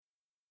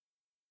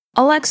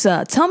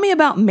Alexa, tell me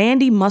about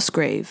Mandy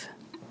Musgrave.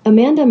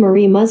 Amanda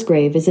Marie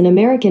Musgrave is an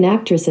American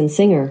actress and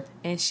singer.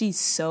 And she's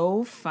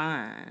so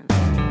fine.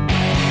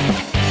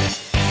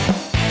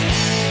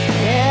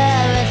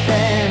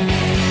 Everything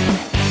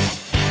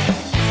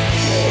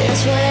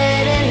is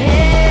waiting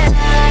here.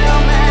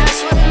 Don't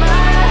mess with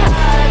my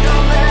heart,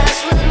 don't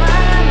mess with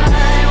my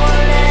mind.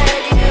 Won't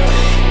let you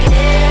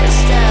get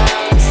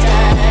stuck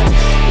inside.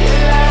 You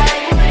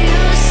like what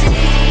you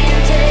see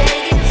and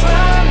take it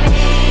from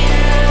me.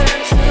 Learn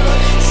to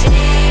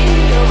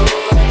see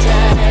over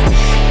time.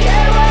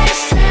 Get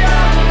wasted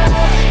on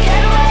love,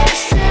 get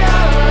wasted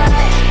on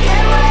life,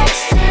 get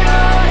wasted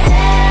on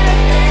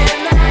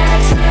anything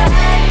that's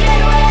right.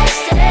 Get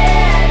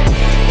wasted,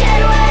 get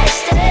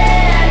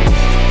wasted,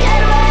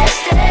 get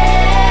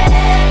wasted,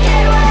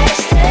 get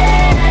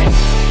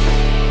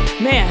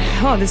wasted. Man,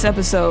 oh, this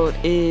episode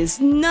is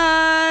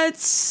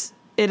nuts.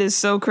 It is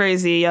so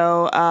crazy,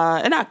 yo.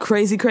 And not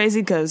crazy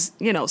because,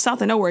 you know,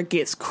 South of Nowhere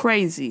gets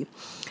crazy.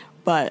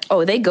 But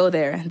Oh, they go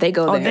there. They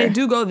go there. they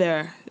do go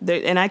there.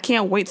 And I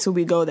can't wait till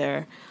we go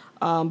there.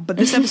 But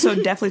this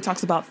episode definitely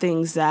talks about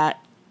things that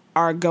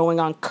are going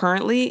on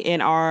currently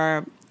in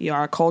our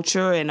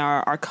culture and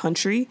our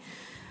country.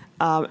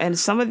 And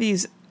some of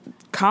these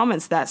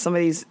comments that some of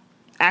these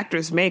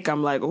actors make,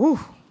 I'm like, ooh,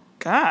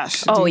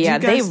 gosh. Oh, did yeah. you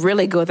guys- They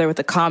really go there with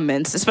the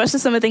comments, especially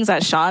some of the things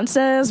that Sean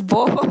says.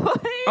 Boy.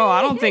 Oh,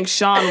 I don't think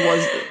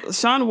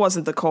Sean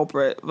wasn't the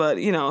culprit, but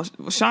you know,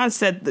 Sean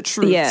said the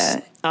truth. Yeah.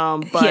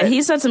 But Yeah,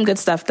 he said some good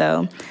stuff,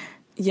 though.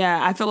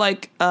 yeah, I feel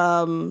like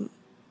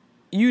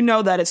you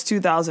know that it's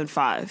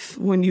 2005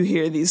 when you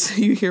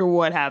hear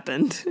what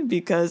happened,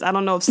 because I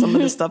don't know if some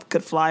of the stuff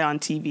could fly on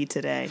TV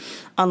today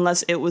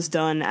unless it was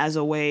done as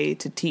a way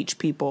to teach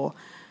people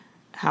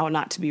how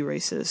not to be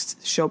racist,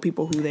 show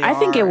people who they are. I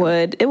think it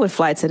would. It would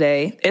fly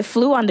today. It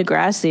flew on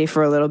Degrassi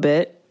for a little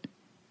bit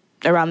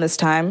around this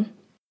time.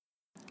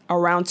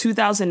 Around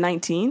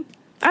 2019.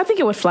 I think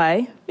it would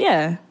fly.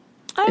 Yeah.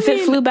 If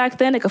it flew back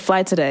then, it could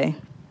fly today.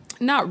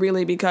 Not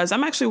really, because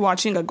I'm actually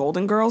watching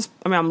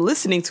I'm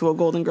listening to a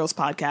Golden Girls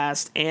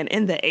podcast, and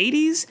in the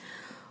 80s,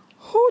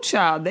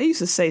 child, they used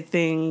to say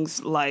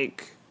things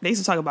like, they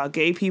used to talk about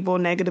gay people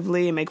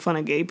negatively and make fun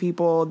of gay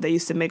people. They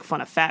used to make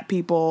fun of fat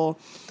people,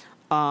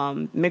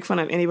 make fun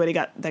of anybody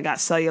that got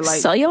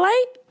cellulite.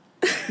 Cellulite?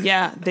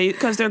 Yeah,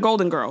 because they're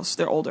Golden Girls.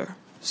 They're older.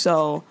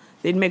 So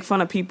they'd make fun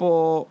of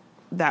people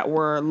that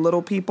were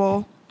little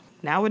people.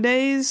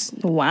 Nowadays,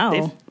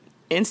 Wow.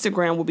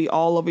 Instagram will be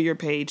all over your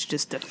page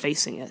just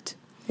defacing it.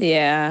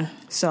 Yeah.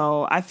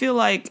 So I feel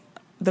like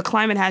the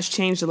climate has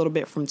changed a little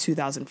bit from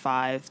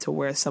 2005 to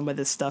where some of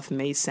this stuff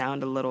may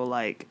sound a little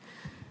like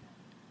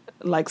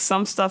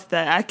some stuff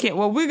that I can't.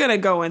 Well, we're going to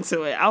go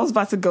into it. I was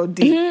about to go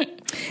deep.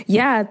 Mm-hmm.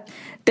 Yeah.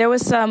 There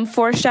was some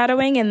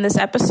foreshadowing in this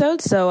episode.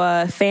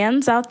 So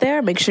fans out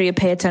there, make sure you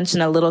pay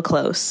attention a little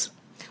close.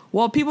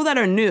 Well, people that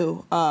are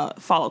new,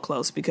 follow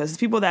close, because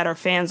people that are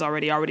fans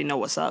already know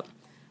what's up.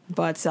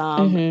 But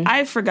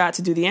I forgot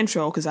to do the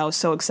intro because I was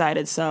so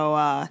excited.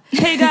 So,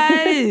 hey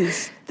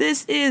guys,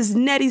 this is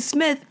Nettie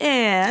Smith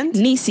and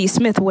Niecy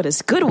Smith, what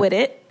is good with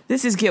it?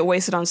 This is Get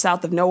Wasted on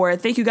South of Nowhere.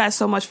 Thank you guys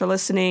so much for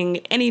listening.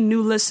 Any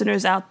new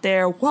listeners out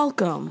there,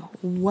 welcome.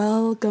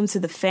 Welcome to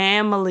the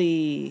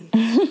family.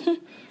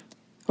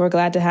 We're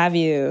glad to have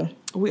you.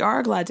 We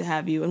are glad to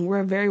have you, and we're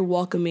a very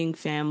welcoming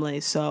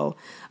family. So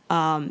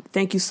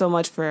thank you so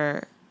much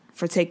for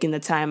taking the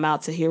time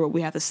out to hear what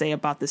we have to say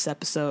about this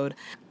episode.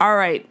 All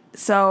right,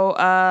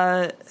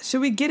 so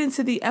should we get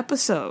into the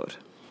episode?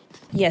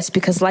 Yes,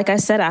 because like I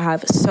said, I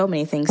have so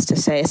many things to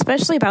say,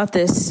 especially about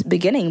this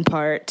beginning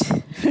part.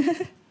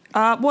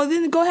 Well,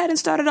 then go ahead and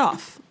start it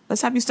off.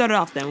 Let's have you start it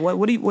off then.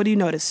 What do you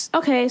notice?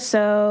 Okay,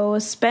 so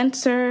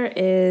Spencer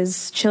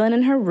is chilling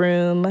in her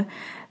room.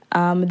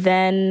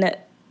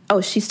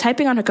 She's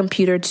typing on her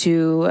computer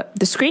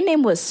the screen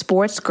name was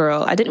Sports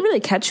Girl. I didn't really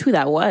catch who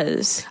that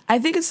was. I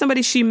think it's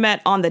somebody she met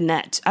on the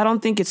net. I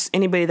don't think it's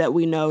anybody that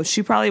we know.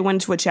 She probably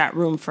went to a chat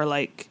room for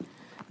like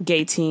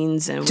gay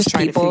teens and was Just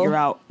trying people. to figure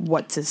out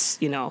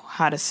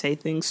how to say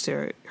things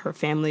to her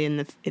family in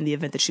the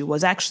event that she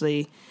was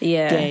actually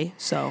gay.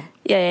 So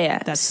Yeah.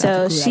 That's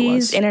So who that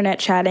she's was. internet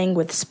chatting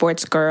with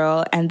Sports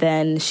Girl, and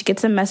then she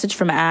gets a message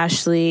from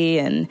Ashley,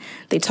 and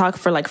they talk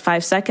for like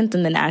 5 seconds,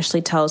 and then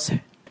Ashley tells her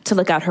to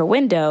look out her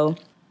window.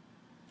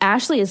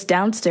 Ashley is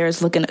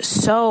downstairs looking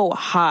so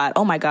hot.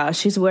 Oh my gosh,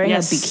 she's wearing a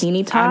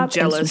bikini top I'm and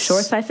some jealous.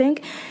 shorts, I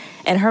think.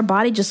 And her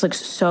body just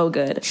looks so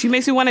good. She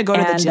makes me want to go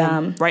to the And,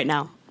 gym right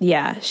now.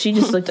 Yeah, she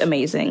just looked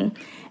amazing.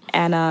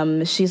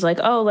 And she's like,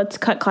 oh, let's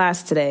cut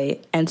class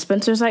today. And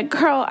Spencer's like,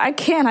 girl, I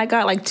can't. I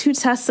got like 2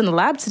 tests in the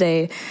lab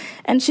today.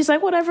 And she's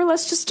like, whatever,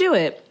 let's just do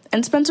it.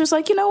 And Spencer's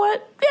like, you know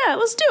what? Yeah,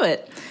 let's do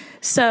it.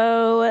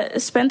 So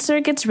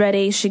Spencer gets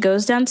ready. She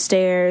goes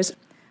downstairs.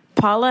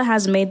 Paula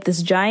has made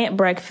this giant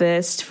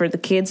breakfast for the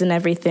kids and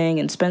everything.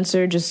 And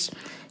Spencer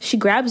she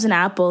grabs an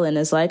apple and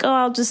is like, oh,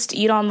 I'll just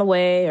eat on the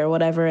way or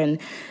whatever. And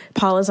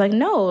Paula's like,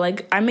 no,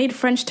 like I made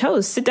French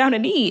toast. Sit down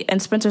and eat.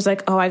 And Spencer's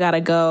like, oh, I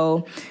gotta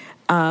go.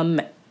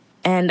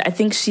 And I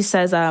think she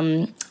says,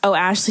 oh,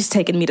 Ashley's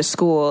taking me to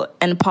school.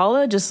 And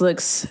Paula just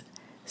looks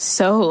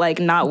so, like,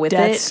 not with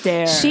Death it.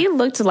 stare. She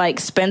looked like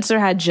Spencer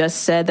had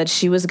just said that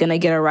she was going to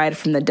get a ride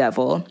from the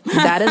devil.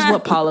 That is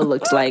what Paula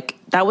looked like.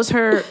 That was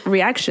her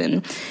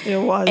reaction. It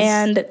was.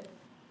 And,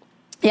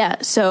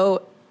 yeah,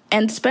 so...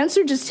 And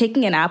Spencer just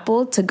taking an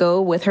apple to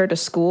go with her to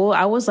school,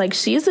 I was like,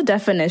 she's the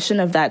definition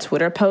of that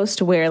Twitter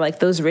post where, like,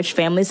 those rich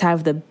families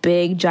have the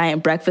big,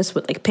 giant breakfast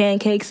with, like,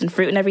 pancakes and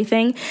fruit and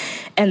everything.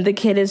 And the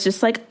kid is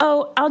just like,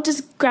 oh, I'll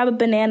just grab a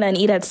banana and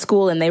eat at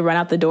school. And they run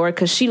out the door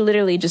because she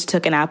literally just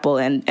took an apple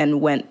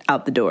and went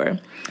out the door.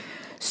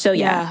 So,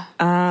 yeah.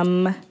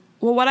 Well,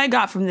 what I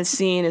got from this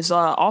scene is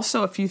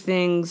also a few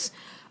things.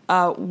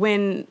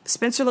 When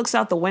Spencer looks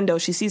out the window,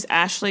 she sees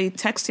Ashley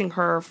texting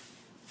her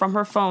from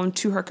her phone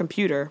to her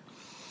computer.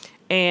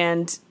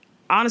 And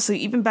honestly,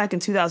 even back in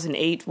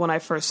 2008 when I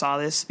first saw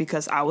this,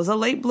 because I was a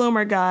late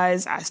bloomer,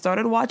 guys, I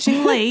started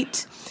watching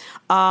late.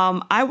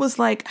 I was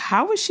like,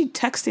 how is she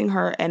texting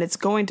her and it's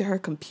going to her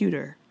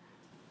computer?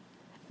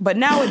 But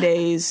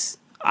nowadays,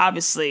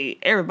 obviously,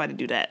 everybody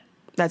do that.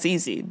 That's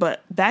easy.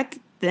 But back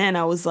then,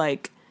 I was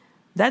like,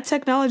 that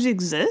technology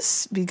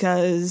exists?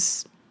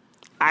 Because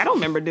I don't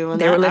remember doing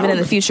that. They were living in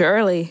the future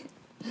early.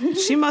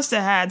 She must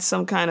have had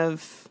some kind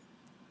of,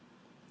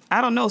 I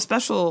don't know,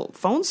 special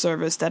phone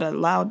service that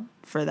allowed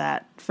for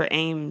that, for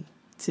AIM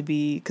to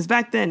be, because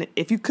back then,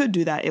 if you could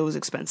do that, it was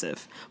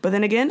expensive. But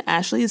then again,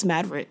 Ashley is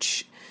mad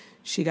rich.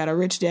 She got a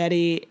rich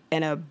daddy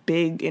and a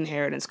big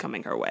inheritance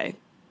coming her way.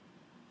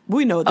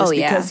 We know this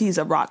because he's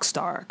a rock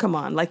star. Come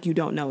on, like you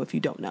don't know if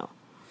you don't know.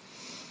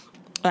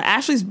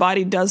 Ashley's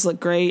body does look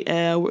great.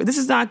 This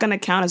is not going to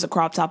count as a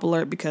crop top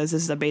alert because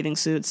this is a bathing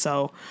suit,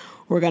 so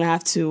we're going to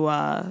have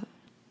to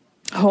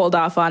hold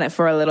off on it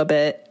for a little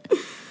bit.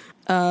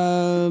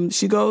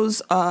 She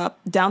goes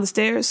down the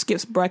stairs,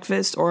 skips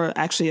breakfast, or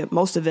actually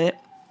most of it,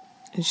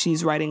 and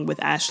she's riding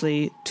with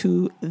Ashley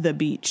to the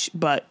beach,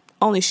 but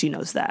only she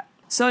knows that.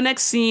 So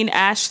next scene,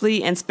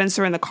 Ashley and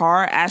Spencer in the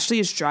car. Ashley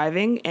is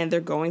driving, and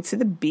they're going to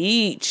the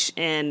beach,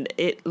 and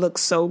it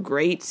looks so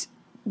great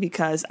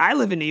because I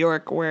live in New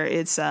York where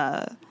it's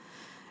an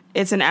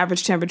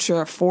average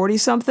temperature of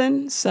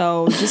 40-something,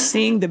 so just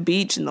seeing the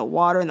beach and the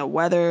water and the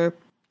weather,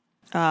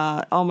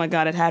 oh my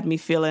God, it had me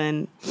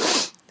feeling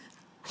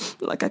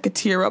like I could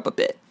tear up a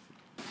bit.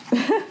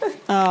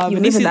 You're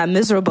living that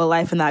miserable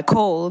life in that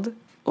cold.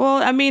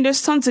 Well, I mean,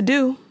 there's tons to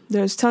do.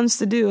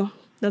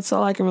 That's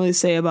all I can really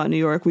say about New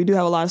York. We do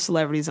have a lot of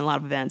celebrities and a lot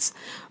of events.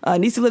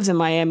 Nisa lives in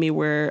Miami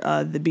where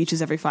the beach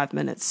is every 5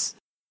 minutes.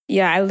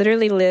 Yeah, I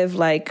literally live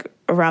like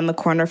around the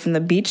corner from the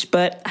beach,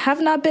 but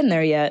have not been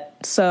there yet.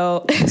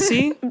 So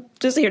see,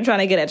 just here trying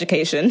to get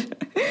education.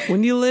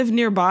 When you live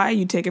nearby,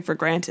 you take it for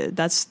granted.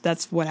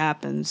 That's what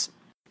happens.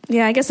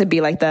 Yeah, I guess it'd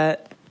be like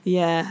that.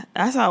 Yeah,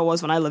 that's how it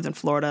was when I lived in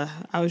Florida.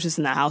 I was just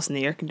in the house in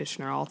the air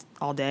conditioner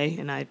all day,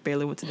 and I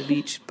barely went to the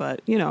beach.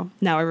 But, now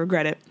I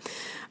regret it.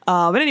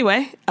 But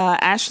anyway,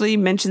 Ashley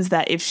mentions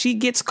that if she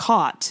gets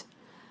caught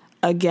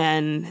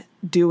again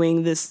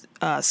doing this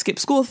skip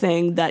school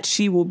thing, that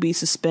she will be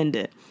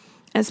suspended.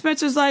 And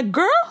Spencer's like,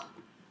 girl,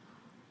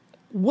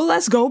 well,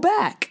 let's go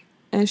back.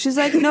 And she's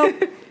like, no.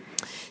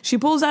 She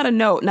pulls out a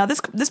note. Now,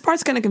 this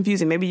part's kind of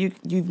confusing. Maybe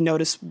you've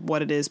noticed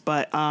what it is,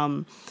 but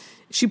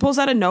she pulls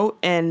out a note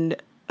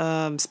and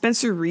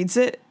Spencer reads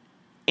it,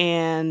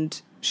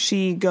 and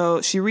she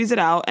reads it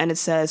out, and it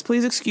says,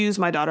 please excuse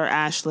my daughter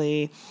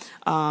Ashley,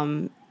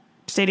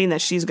 stating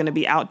that she's going to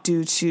be out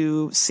due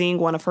to seeing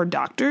one of her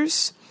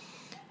doctors.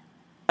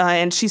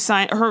 And she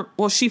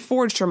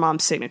forged her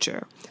mom's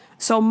signature.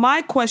 So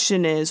my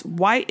question is,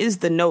 why is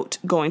the note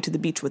going to the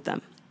beach with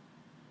them?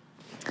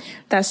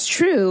 That's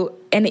true.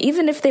 And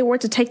even if they were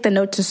to take the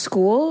note to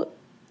school,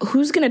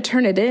 who's going to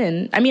turn it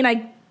in? I mean,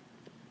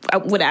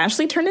 would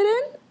Ashley turn it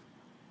in?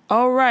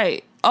 Oh,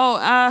 right.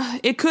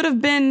 It could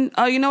have been,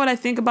 you know what I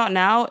think about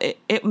now?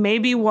 It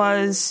maybe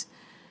was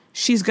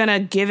she's going to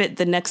give it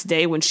the next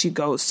day when she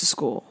goes to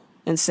school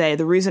and say,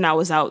 the reason I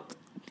was out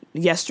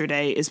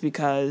yesterday is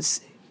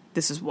because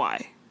this is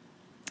why.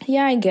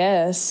 Yeah, I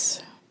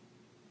guess.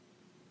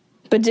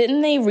 But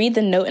didn't they read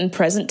the note in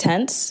present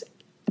tense?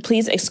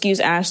 Please excuse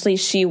Ashley,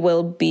 she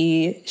will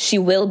be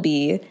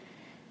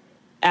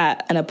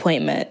at an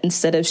appointment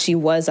instead of she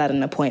was at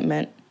an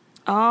appointment.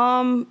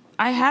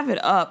 I have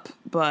it up,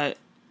 but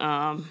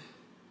let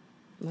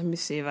me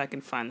see if I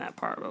can find that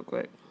part real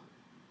quick.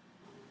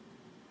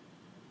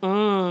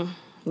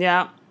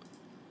 Yeah,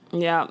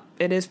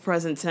 it is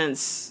present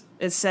tense.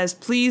 It says,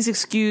 please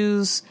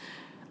excuse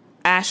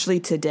Ashley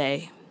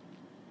today.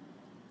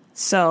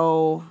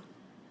 So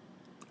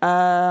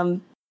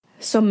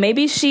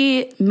maybe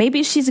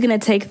she's gonna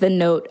take the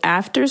note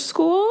after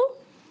school.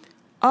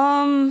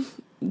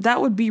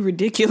 That would be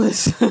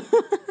ridiculous.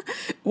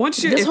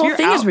 This whole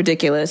thing is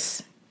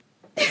ridiculous.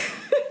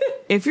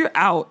 If you're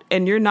out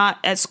and you're not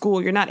at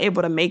school, you're not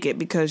able to make it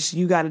because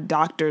you got a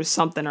doctor,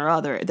 something or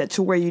other, that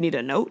to where you need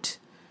a note.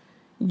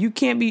 You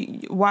can't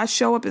be. Why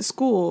show up at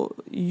school?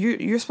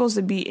 You're supposed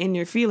to be in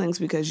your feelings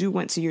because you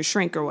went to your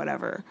shrink or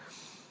whatever.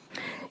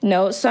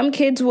 No, some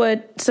kids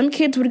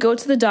would go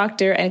to the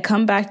doctor and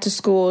come back to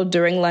school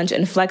during lunch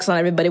and flex on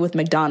everybody with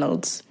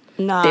McDonald's.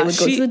 Nah, they would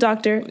go to the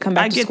doctor, come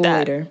back to school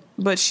later.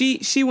 But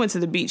she went to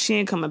the beach. She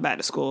ain't coming back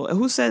to school. And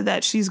who said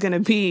that she's gonna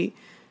be?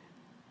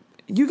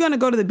 You're gonna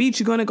go to the beach.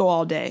 You're gonna go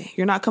all day.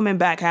 You're not coming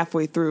back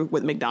halfway through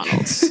with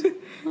McDonald's.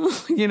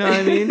 You know what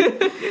I mean?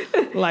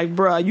 Like,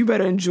 bruh, you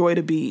better enjoy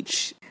the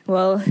beach.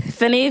 Well,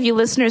 if any of you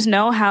listeners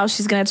know how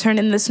she's gonna turn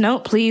in this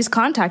note, please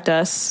contact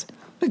us.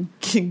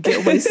 Get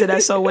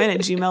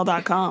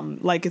wastedson@gmail.com.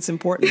 Like, it's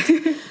important.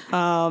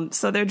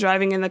 So they're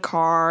driving in the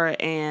car,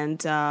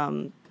 and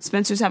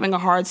Spencer's having a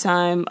hard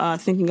time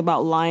thinking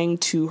about lying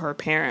to her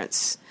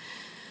parents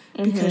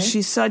because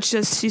she's such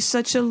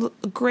a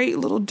great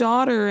little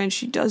daughter, and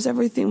she does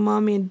everything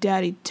mommy and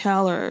daddy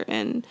tell her,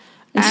 and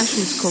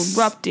Ashley's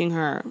corrupting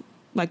her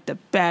like the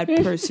bad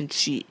person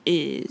she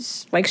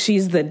is. Like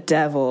she's the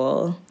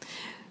devil.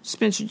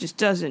 Spencer just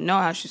doesn't know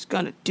how she's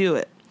gonna do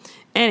it.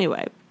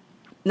 Anyway,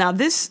 now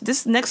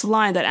this next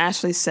line that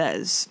Ashley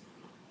says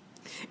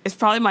is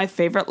probably my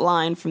favorite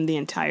line from the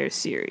entire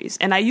series,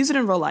 and I use it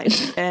in real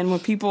life. And when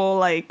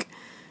people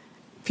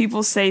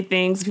say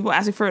things, people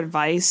ask me for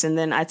advice, and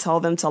then I tell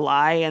them to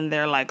lie, and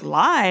they're like,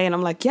 lie? And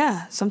I'm like,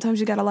 yeah,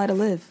 sometimes you gotta lie to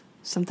live.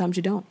 Sometimes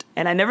you don't.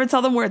 And I never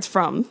tell them where it's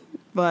from,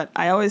 but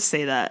I always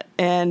say that.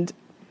 And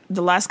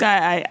the last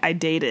guy I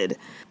dated,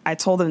 I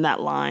told him that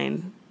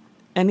line,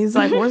 and he's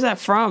like, where's that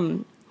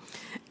from?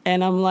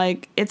 And I'm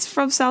like, it's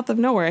from South of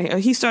Nowhere.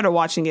 He started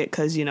watching it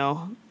because, you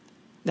know,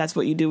 that's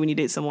what you do when you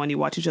date someone. You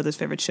watch each other's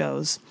favorite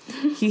shows.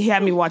 He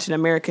had me watch an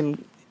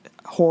American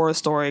Horror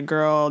Story.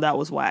 Girl, that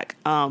was whack.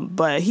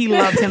 But he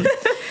loved him.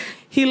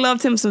 He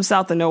loved him some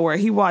South of Nowhere.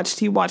 He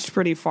watched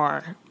pretty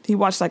far. He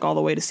watched like all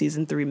the way to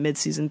season 3,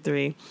 mid-season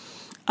 3.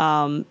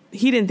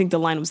 He didn't think the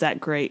line was that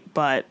great,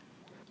 but...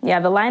 Yeah,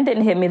 the line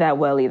didn't hit me that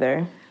well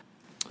either.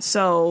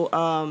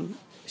 So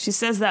she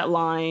says that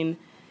line,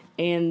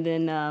 and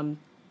then...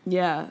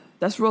 yeah,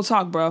 that's real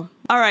talk, bro.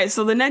 All right,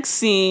 so the next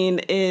scene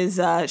is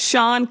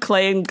Sean,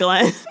 Clay, and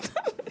Glenn.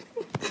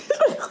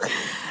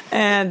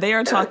 And they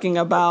are talking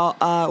about,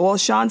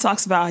 Sean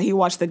talks about he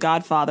watched The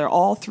Godfather,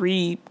 all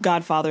 3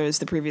 Godfathers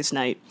the previous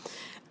night.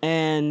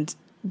 And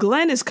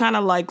Glenn is kind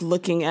of like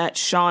looking at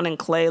Sean and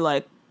Clay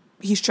like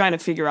he's trying to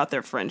figure out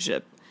their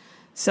friendship.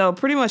 So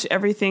pretty much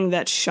everything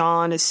that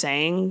Sean is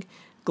saying,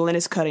 Glenn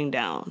is cutting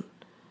down.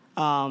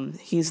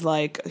 He's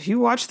like, you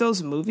watch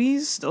those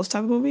movies, those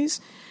type of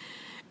movies?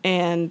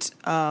 And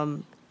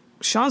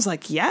Sean's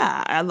like,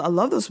 yeah, I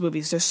love those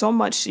movies. There's so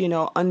much, you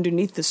know,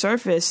 underneath the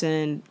surface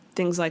and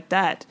things like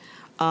that.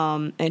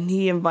 And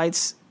he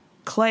invites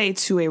Clay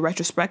to a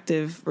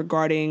retrospective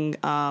regarding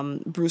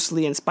Bruce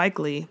Lee and Spike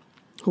Lee,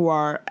 who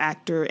are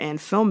actor and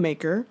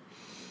filmmaker.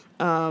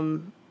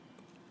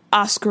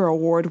 Oscar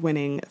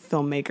award-winning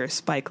filmmaker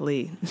Spike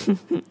Lee,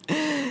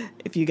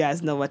 if you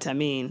guys know what I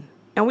mean.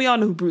 And we all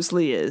know who Bruce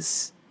Lee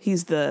is.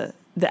 He's the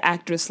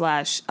actor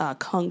 /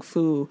 kung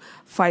fu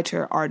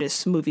fighter,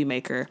 artist, movie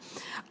maker.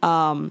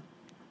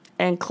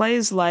 And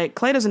Clay's like,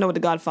 Clay doesn't know what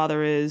The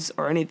Godfather is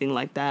or anything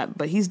like that,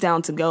 but he's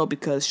down to go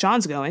because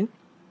Sean's going.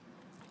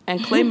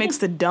 And Clay makes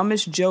the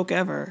dumbest joke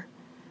ever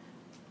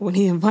when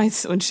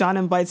Sean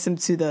invites him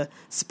to the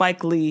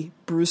Spike Lee,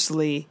 Bruce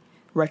Lee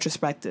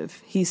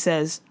retrospective. He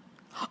says,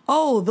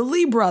 oh, the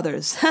Lee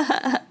brothers.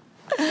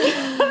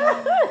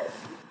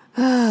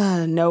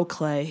 No,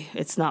 Clay,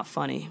 it's not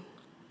funny.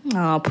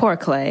 Oh, poor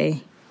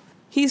Clay.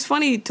 He's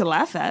funny to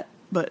laugh at,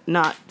 but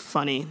not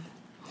funny.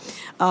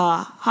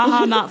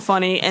 Haha, not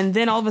funny. And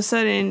then all of a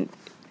sudden,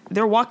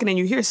 they're walking and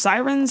you hear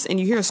sirens and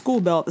you hear a school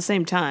bell at the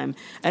same time.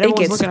 And it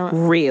gets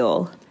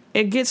real.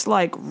 It gets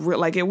like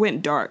it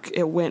went dark.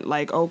 It went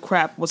like, oh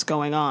crap, what's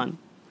going on?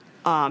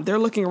 They're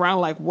looking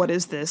around like, what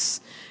is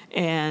this?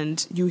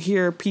 And you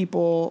hear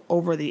people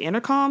over the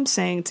intercom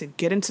saying to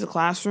get into the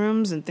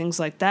classrooms and things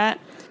like that.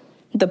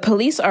 The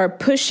police are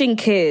pushing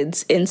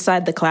kids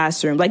inside the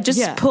classroom, like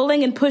just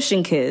pulling and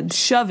pushing kids.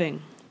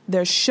 Shoving.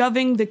 They're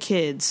shoving the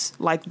kids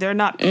like they're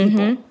not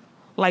people.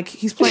 Like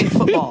he's playing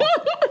football.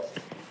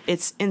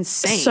 It's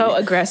insane. So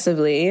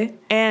aggressively.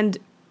 And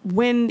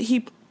when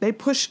they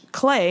push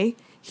Clay,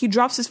 he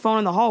drops his phone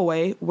in the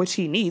hallway, which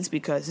he needs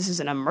because this is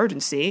an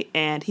emergency,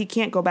 and he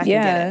can't go back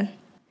and get it.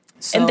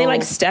 So, and they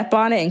like step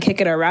on it and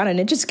kick it around, and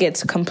it just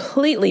gets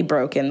completely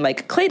broken.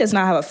 Like Clay does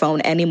not have a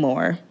phone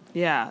anymore.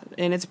 Yeah,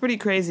 and it's pretty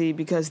crazy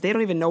because they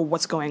don't even know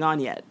what's going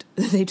on yet.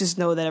 They just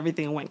know that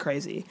everything went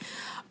crazy.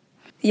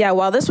 Yeah,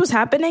 while this was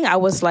happening, I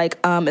was like,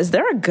 is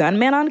there a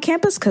gunman on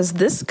campus? Because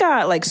this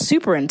got like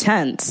super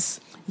intense.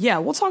 Yeah,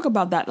 we'll talk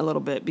about that in a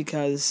little bit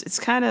because it's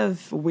kind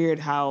of weird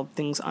how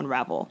things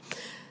unravel.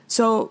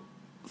 So,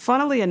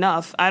 funnily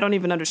enough, I don't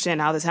even understand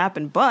how this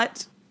happened,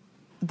 but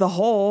the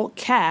whole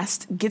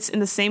cast gets in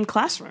the same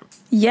classroom.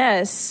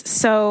 Yes,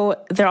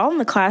 so they're all in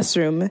the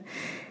classroom.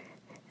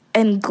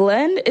 And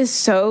Glenn is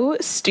so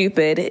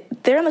stupid.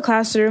 They're in the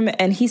classroom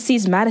and he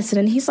sees Madison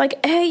and he's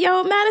like, hey,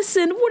 yo,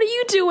 Madison, what are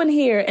you doing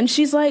here? And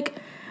she's like,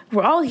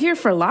 we're all here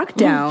for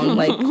lockdown.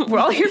 Like, we're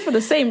all here for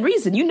the same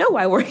reason. You know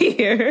why we're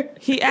here.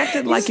 He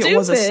acted like it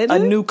was a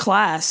new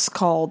class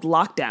called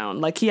Lockdown.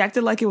 Like, he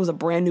acted like it was a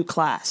brand new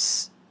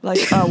class. Like,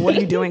 what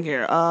are you doing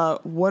here?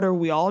 What are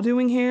we all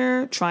doing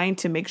here? Trying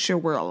to make sure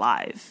we're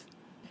alive.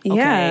 Okay?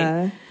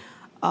 Yeah.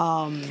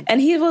 And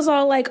he was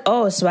all like,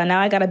 oh, so now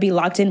I gotta be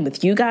locked in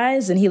with you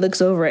guys? And he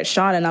looks over at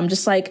Sean, and I'm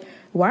just like,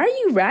 why are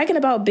you ragging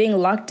about being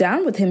locked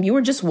down with him? You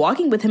were just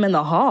walking with him in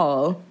the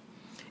hall.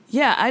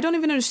 Yeah, I don't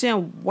even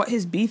understand what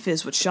his beef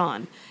is with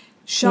Sean.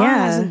 Sean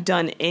hasn't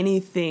done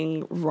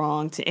anything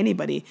wrong to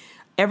anybody.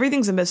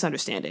 Everything's a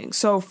misunderstanding.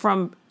 So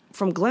from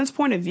Glenn's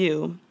point of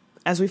view,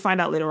 as we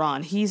find out later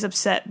on, he's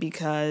upset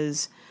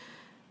because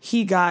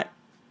he got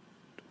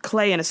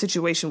Clay in a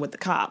situation with the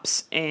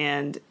cops,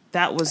 and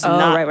that was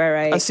not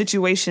a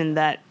situation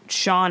that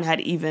Sean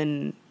had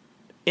even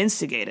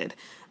instigated.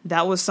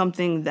 That was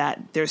something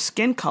that their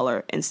skin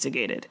color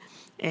instigated,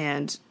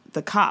 and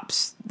the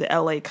cops, the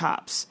LA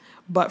cops.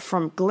 But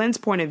from Glenn's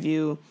point of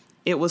view,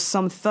 it was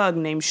some thug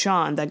named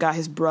Sean that got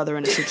his brother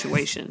in a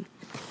situation.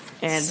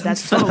 And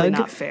that's totally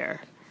not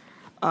fair.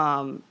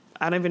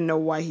 I don't even know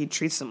why he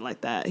treats him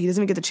like that. He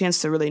doesn't even get the chance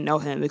to really know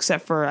him,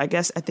 except for, I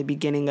guess, at the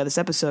beginning of this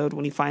episode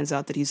when he finds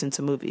out that he's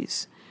into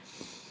movies.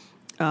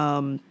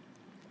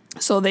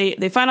 So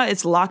they find out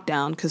it's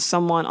lockdown because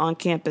someone on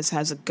campus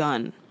has a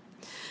gun.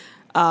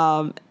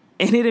 And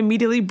it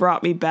immediately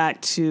brought me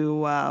back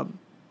to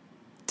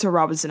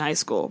Robinson High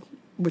School,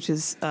 which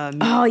is...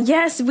 oh,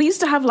 yes. We used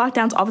to have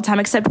lockdowns all the time,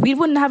 except we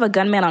wouldn't have a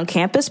gunman on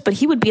campus, but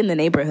he would be in the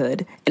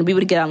neighborhood, and we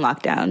would get on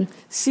lockdown.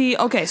 See,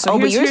 okay, so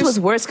but yours was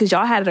worse because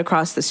y'all had it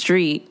across the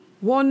street.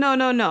 Well,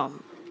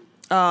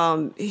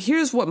 no.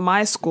 Here's what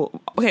my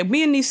school... Okay,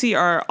 me and Nisi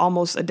are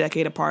almost a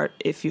decade apart,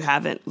 if you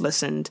haven't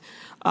listened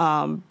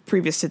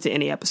previous to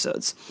any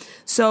episodes.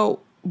 So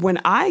when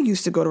I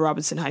used to go to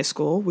Robinson High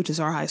School, which is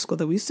our high school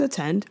that we used to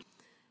attend,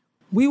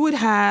 we would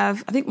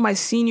have, I think my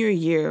senior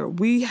year,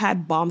 we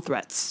had bomb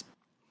threats.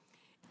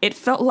 It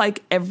felt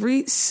like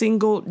every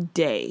single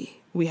day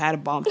we had a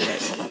bomb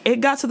threat. It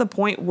got to the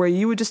point where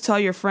you would just tell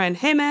your friend,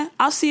 hey man,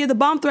 I'll see you at the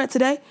bomb threat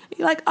today.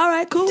 You're like, all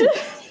right, cool.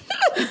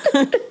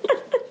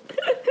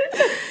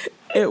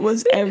 It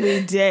was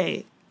every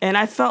day. And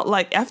I felt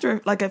like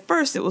at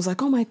first it was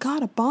like, oh my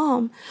God, a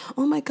bomb.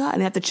 Oh my God.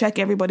 And they have to check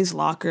everybody's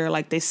locker.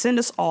 Like they send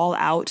us all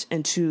out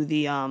into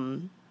the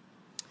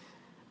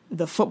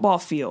football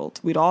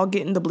field. We'd all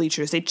get in the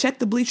bleachers. They checked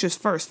the bleachers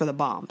first for the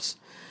bombs.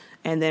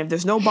 And then if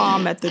there's no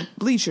bomb at the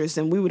bleachers,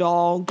 then we would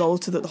all go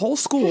to the whole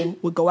school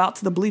would go out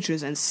to the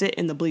bleachers and sit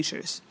in the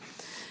bleachers.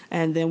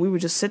 And then we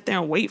would just sit there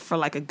and wait for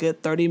like a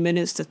good 30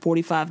 minutes to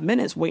 45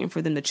 minutes, waiting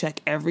for them to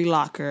check every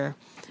locker,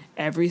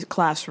 every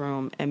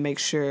classroom, and make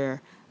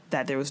sure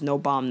that there was no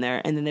bomb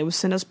there. And then they would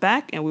send us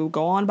back and we would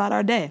go on about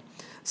our day.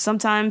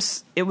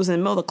 Sometimes it was in the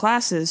middle of the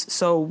classes,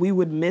 so we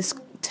would miss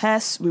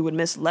tests, we would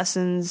miss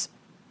lessons,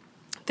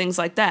 things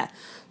like that.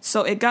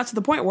 So it got to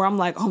the point where I'm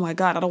like, oh my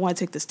God, I don't want to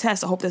take this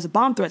test. I hope there's a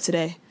bomb threat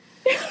today.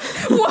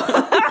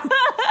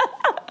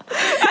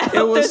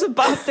 There's a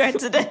bomb threat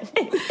today.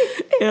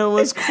 It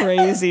was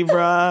crazy,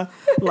 bruh.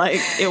 Like,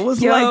 it was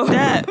like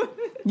that.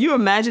 You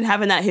imagine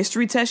having that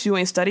history test you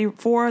ain't studied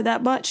for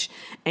that much,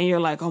 and you're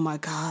like, oh my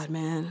God,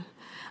 man.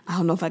 I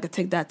don't know if I could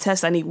take that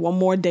test. I need one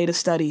more day to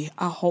study.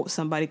 I hope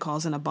somebody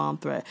calls in a bomb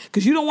threat.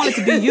 Because you don't want it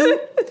to be you.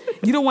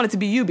 You don't want it to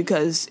be you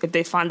because if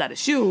they find out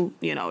it's you,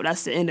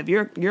 that's the end of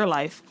your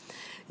life.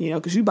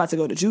 Because you're about to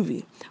go to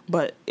juvie.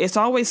 But it's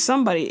always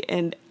somebody.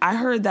 And I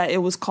heard that it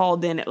was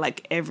called in at,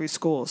 like, every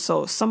school.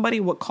 So somebody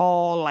would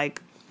call,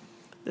 like,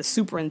 the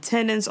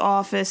superintendent's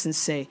office and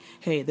say,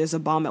 hey, there's a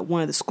bomb at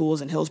one of the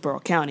schools in Hillsborough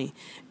County.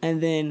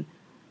 And then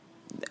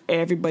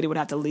everybody would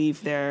have to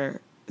leave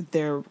their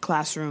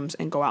classrooms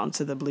and go out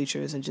into the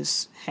bleachers and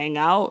just hang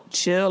out,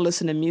 chill,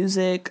 listen to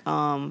music,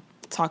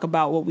 talk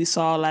about what we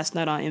saw last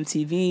night on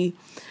MTV.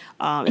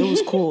 It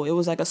was cool. It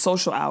was like a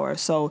social hour.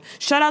 So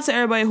shout out to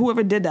everybody,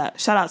 whoever did that.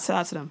 Shout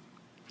out to them.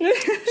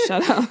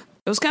 Shout out.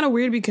 It was kind of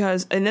weird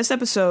because in this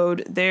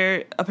episode,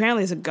 there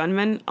apparently is a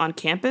gunman on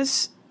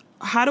campus.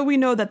 How do we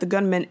know that the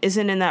gunman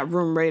isn't in that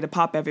room ready to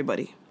pop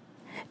everybody?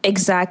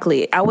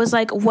 Exactly. I was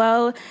like,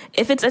 well,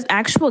 if it's an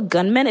actual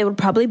gunman, it would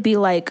probably be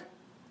like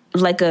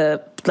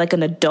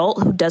an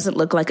adult who doesn't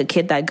look like a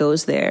kid that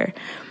goes there,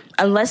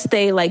 unless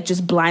they like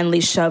just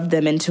blindly shove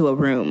them into a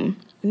room.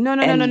 No.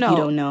 You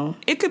don't know.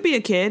 It could be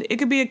a kid. It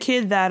could be a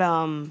kid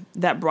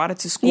that brought it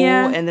to school,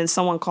 and then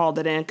someone called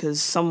it in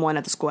because someone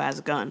at the school has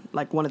a gun,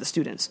 like one of the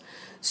students.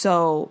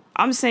 So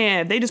I'm saying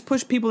if they just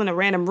push people into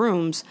random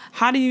rooms,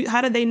 how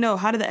do they know?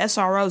 How do the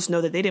SROs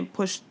know that they didn't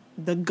push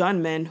the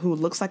gunman who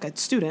looks like a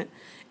student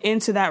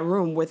into that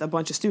room with a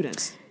bunch of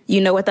students?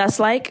 You know what that's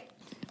like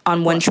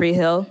on One Tree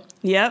Hill.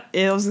 Yep,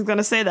 I was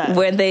gonna say that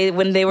when they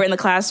were in the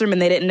classroom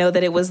and they didn't know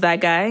that it was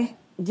that guy.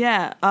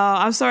 Yeah,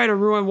 I'm sorry to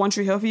ruin One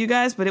Tree Hill for you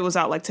guys, but it was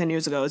out like 10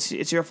 years ago.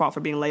 It's your fault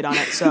for being late on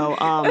it. So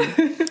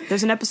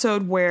there's an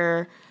episode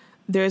where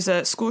there's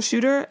a school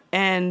shooter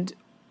and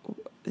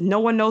no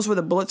one knows where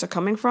the bullets are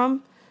coming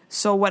from.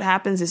 So what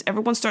happens is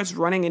everyone starts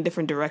running in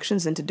different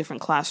directions into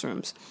different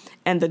classrooms.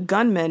 And the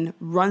gunman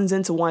runs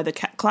into one of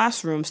the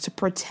classrooms to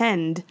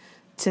pretend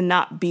to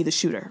not be the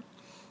shooter.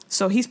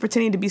 So he's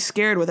pretending to be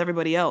scared with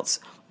everybody else.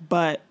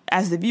 But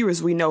as the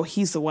viewers, we know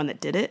he's the one that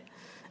did it.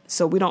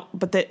 So we don't,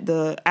 but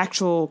the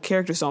actual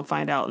characters don't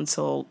find out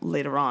until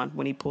later on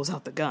when he pulls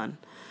out the gun.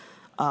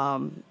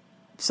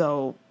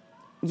 So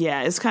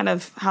yeah, it's kind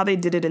of how they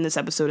did it in this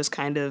episode is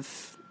kind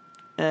of,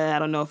 I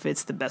don't know if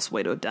it's the best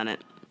way to have done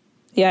it.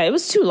 Yeah, it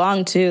was too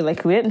long too.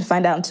 Like we didn't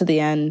find out until the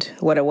end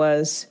what it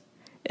was.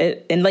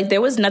 And like there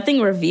was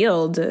nothing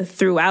revealed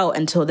throughout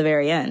until the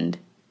very end.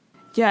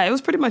 Yeah, it was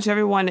pretty much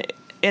everyone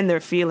in their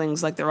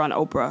feelings, like they're on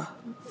Oprah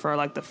for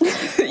like the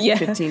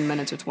 15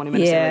 minutes or 20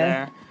 minutes they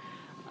were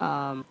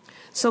there.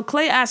 So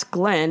Clay asked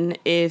Glenn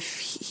if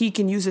he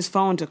can use his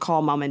phone to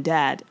call mom and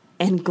dad.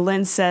 And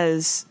Glenn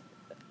says,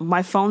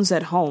 my phone's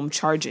at home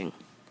charging.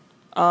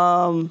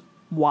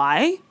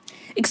 Why?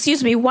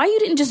 Excuse me, why you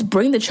didn't just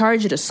bring the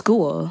charger to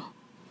school?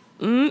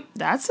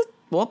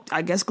 Well,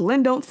 I guess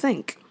Glenn don't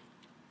think.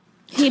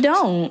 He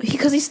don't,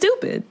 because he's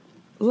stupid.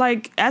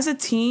 Like, as a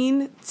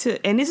teen,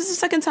 and this is the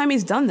second time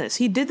he's done this.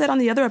 He did that on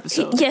the other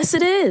episode. Yes,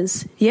 it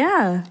is.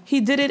 Yeah.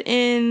 He did it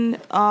in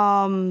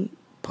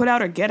Put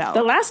Out or Get Out.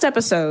 The last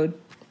episode.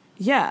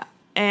 Yeah.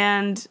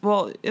 And,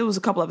 well, it was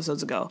a couple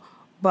episodes ago.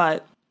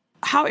 But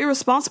how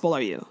irresponsible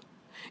are you?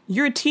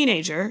 You're a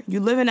teenager. You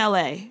live in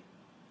LA,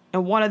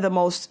 in one of the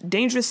most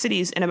dangerous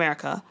cities in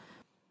America.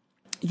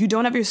 You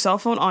don't have your cell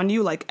phone on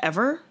you, like,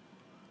 ever?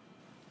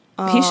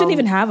 He shouldn't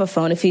even have a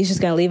phone if he's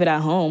just going to leave it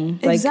at home.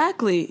 Like,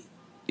 exactly.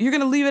 You're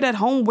going to leave it at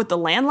home with the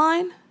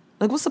landline?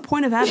 Like, what's the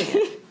point of having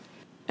it?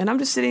 And I'm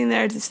just sitting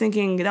there just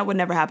thinking that would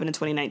never happen in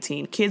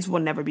 2019. Kids will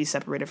never be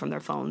separated from their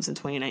phones in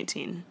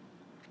 2019.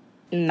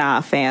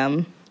 Nah,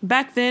 fam.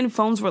 Back then,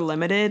 phones were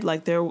limited.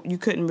 Like, you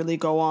couldn't really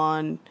go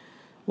on...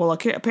 Well,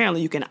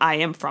 apparently you can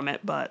IM from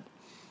it, but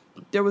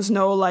there was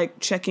no, like,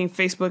 checking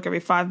Facebook every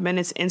 5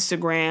 minutes,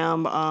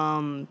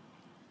 Instagram.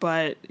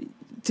 But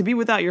to be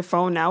without your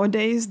phone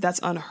nowadays, that's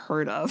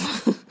unheard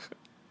of.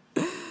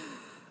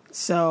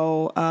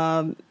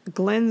 So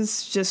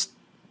Glenn's just...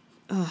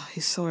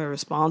 he's so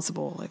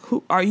irresponsible. Like,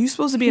 who are you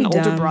supposed to be? An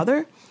older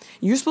brother?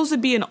 You're supposed to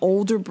be an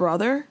older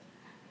brother?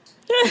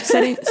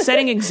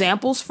 setting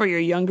examples for your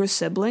younger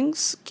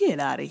siblings?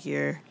 Get out of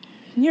here.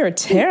 You're a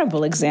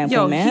terrible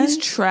example, man. He's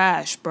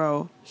trash,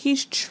 bro.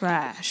 He's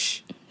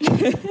trash.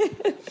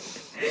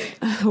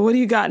 What do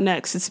you got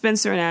next? It's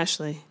Spencer and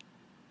Ashley.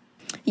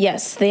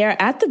 Yes, they are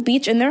at the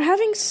beach and they're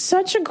having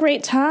such a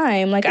great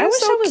time. Like, I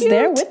wish so I was cute.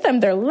 there with them.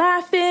 They're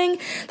laughing,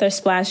 they're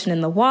splashing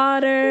in the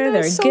water,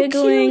 they're so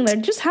giggling, cute. they're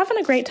just having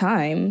a great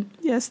time.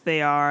 Yes,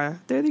 they are.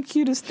 They're the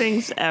cutest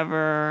things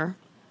ever.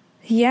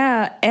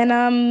 Yeah, and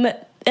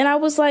I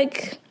was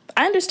like,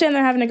 I understand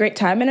they're having a great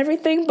time and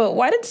everything, but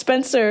why did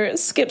Spencer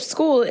skip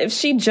school if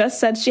she just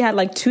said she had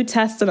like 2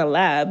 tests in a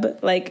lab?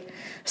 Like,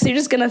 so you're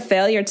just gonna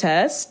fail your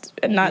test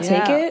and not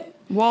take it?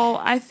 Well,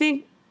 I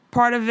think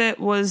part of it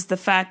was the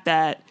fact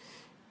that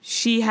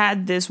she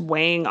had this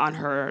weighing on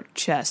her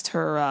chest.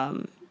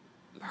 Her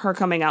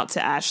coming out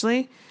to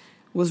Ashley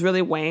was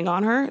really weighing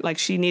on her. Like,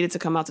 she needed to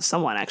come out to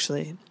someone,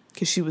 actually,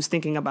 because she was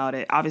thinking about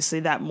it.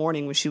 Obviously, that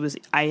morning when she was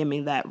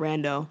IMing that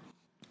rando,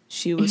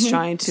 she was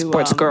trying to...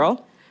 Sports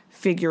girl.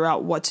 Figure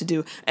out what to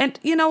do. And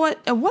you know what?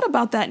 And what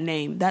about that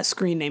name, that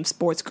screen name,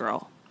 Sports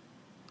Girl?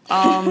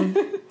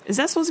 Is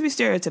that supposed to be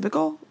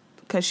stereotypical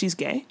because she's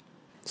gay?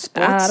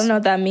 Sports? I don't know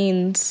what that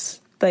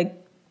means. Like,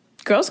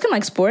 girls can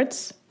like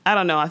sports. I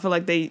don't know. I feel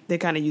like they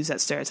kind of use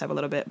that stereotype a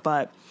little bit.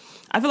 But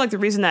I feel like the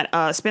reason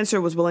that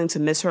Spencer was willing to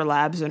miss her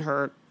labs and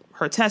her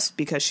tests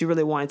because she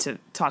really wanted to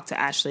talk to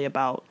Ashley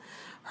about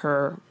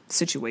her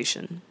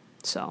situation.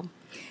 So...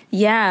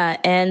 Yeah,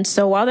 and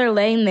so while they're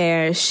laying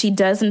there, she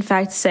does in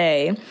fact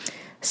say,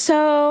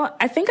 so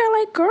I think I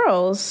like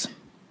girls.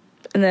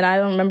 And then I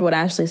don't remember what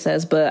Ashley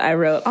says, but I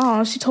wrote,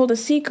 oh, she told a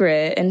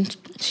secret. And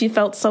she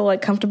felt so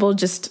like comfortable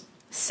just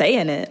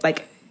saying it.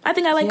 Like, I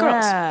think I like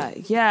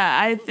girls.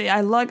 Yeah,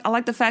 I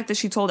like the fact that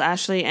she told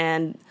Ashley,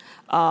 and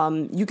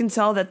you can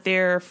tell that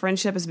their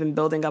friendship has been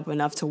building up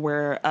enough to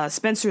where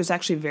Spencer is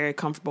actually very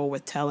comfortable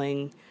with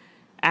telling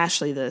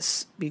Ashley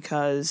this,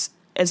 because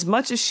as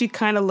much as she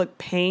kind of looked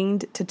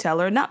pained to tell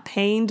her, not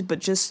pained, but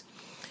just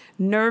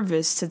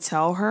nervous to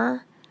tell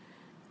her,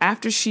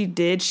 after she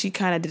did, she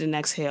kind of did an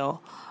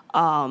exhale.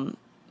 One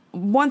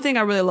thing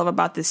I really love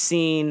about this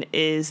scene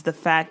is the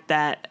fact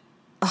that,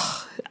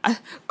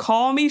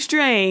 call me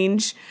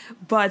strange,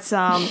 but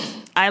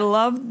I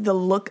love the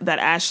look that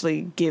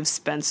Ashley gives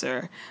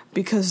Spencer,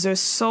 because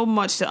there's so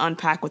much to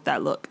unpack with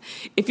that look.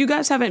 If you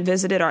guys haven't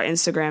visited our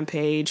Instagram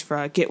page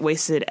for Get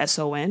Wasted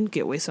SON,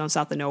 Get Wasted on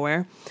South of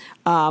Nowhere,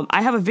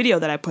 I have a video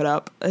that I put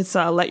up. It's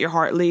Let Your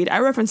Heart Lead. I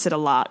reference it a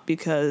lot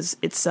because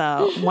it's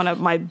one of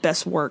my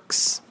best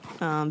works.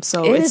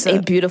 So it is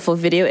a beautiful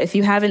video. If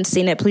you haven't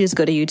seen it, please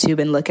go to YouTube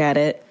and look at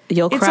it.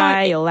 You'll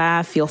cry, you'll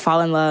laugh, you'll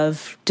fall in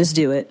love. Just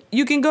do it.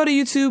 You can go to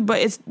YouTube, but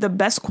it's the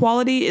best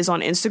quality is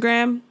on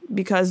Instagram,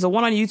 because the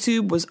one on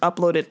YouTube was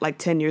uploaded like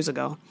 10 years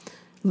ago.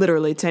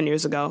 literally 10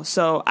 years ago.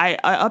 So I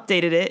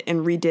updated it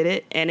and redid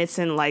it, and it's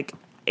in like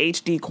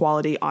HD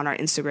quality on our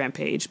Instagram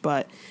page.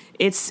 But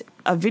it's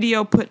a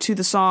video put to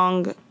the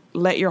song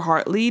Let Your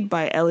Heart Lead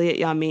by Elliot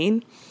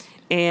Yamin.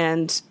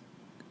 And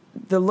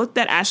the look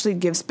that Ashley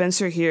gives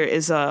Spencer here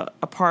is a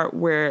part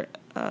where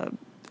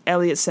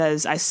Elliot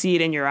says, "I see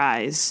it in your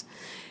eyes."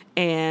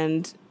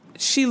 And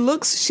she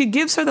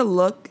gives her the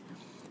look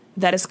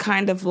that is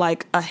kind of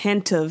like a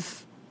hint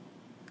of,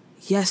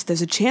 yes,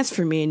 there's a chance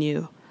for me and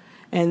you.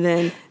 And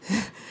then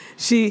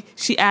she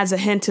adds a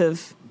hint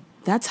of,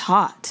 that's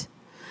hot.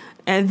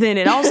 And then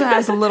it also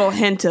has a little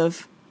hint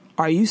of,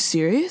 are you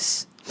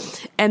serious?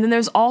 And then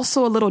there's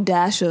also a little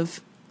dash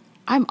of,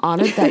 I'm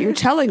honored that you're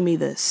telling me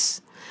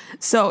this.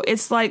 So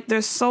it's like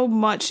there's so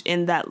much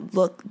in that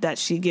look that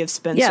she gives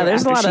Spencer. Yeah,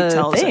 there's a lot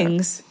of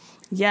things. Her.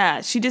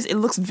 Yeah, it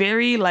looks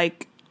very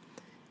like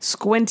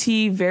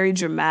squinty, very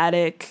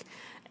dramatic.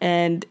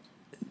 And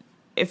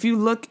if you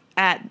look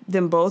at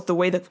them both, the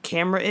way the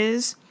camera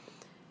is,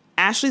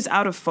 Ashley's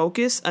out of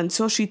focus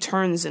until she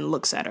turns and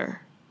looks at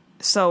her.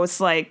 So it's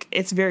like,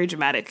 it's very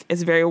dramatic.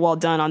 It's very well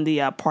done on the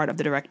part of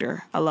the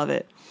director. I love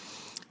it.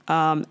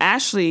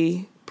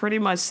 Ashley pretty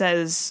much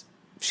says,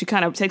 she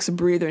kind of takes a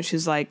breather and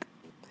she's like,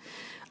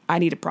 I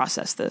need to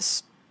process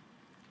this.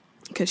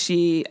 Because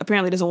she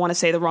apparently doesn't want to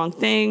say the wrong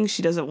thing.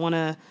 She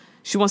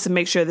wants to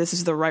make sure this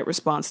is the right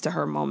response to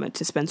her moment,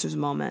 to Spencer's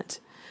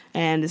moment.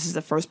 And this is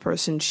the first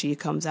person she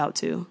comes out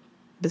to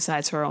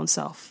besides her own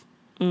self.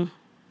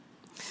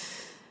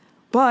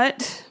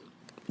 But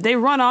they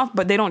run off,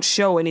 but they don't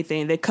show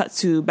anything. They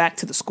cut back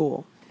to the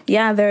school.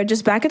 Yeah, they're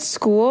just back at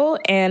school.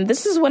 And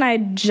this is when I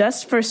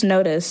just first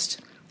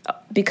noticed,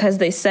 because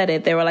they said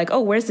it. They were like,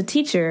 oh, where's the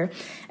teacher?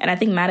 And I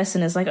think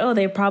Madison is like, oh,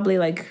 they probably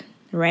like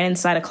ran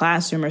inside a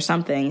classroom or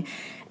something.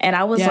 And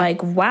I was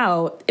like,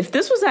 wow, if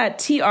this was at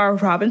T.R.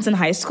 Robinson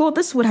High School,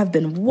 this would have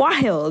been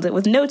wild.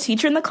 With no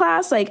teacher in the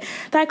class, like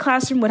that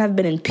classroom would have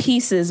been in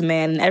pieces,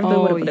 man. And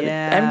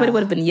everybody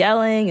would have been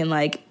yelling and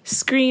like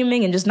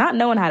screaming and just not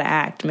knowing how to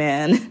act,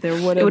 man. There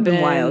would have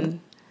been wild.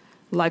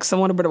 Like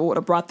someone would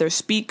have brought their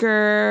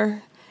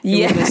speaker.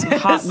 Yeah, some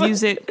hot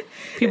music.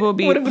 People would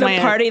be would have been playing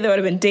a party. There would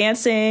have been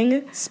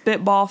dancing,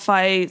 spitball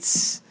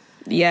fights.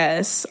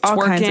 Yes,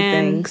 all kinds of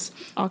things.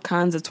 All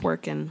kinds of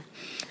twerking.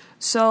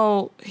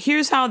 So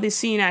here's how the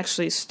scene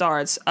actually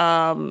starts.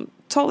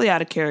 Totally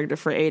out of character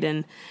for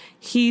Aiden.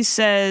 He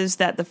says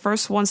that the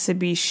first ones to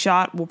be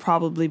shot will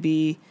probably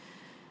be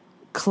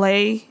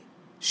Clay,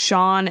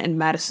 Sean, and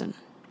Madison.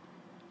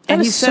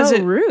 And he says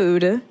it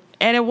rude.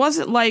 And it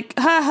wasn't like,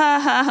 ha ha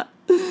ha.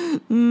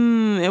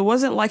 It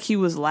wasn't like he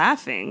was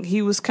laughing.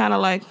 He was kind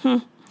of like,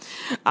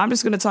 I'm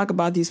just going to talk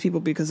about these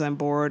people because I'm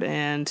bored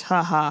and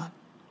haha.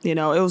 You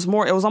know, it was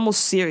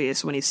almost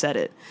serious when he said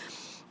it.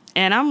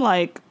 And I'm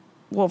like,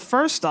 well,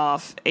 first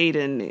off,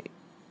 Aiden,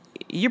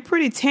 you're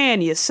pretty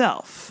tan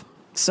yourself.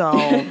 So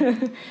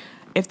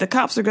if the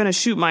cops are going to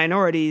shoot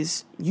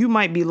minorities, you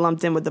might be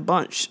lumped in with the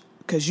bunch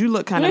because you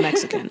look kind of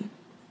Mexican.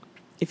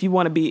 If you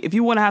want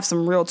to have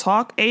some real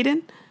talk,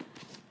 Aiden.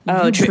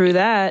 Oh, true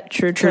that.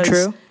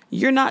 True.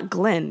 You're not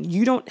Glenn.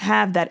 You don't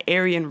have that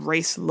Aryan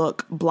race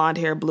look, blonde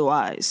hair, blue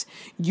eyes.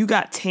 You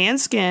got tan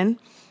skin.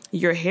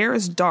 Your hair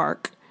is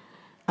dark.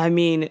 I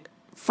mean,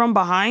 from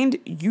behind,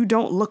 you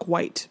don't look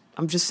white.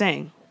 I'm just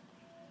saying.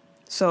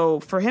 So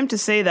for him to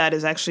say that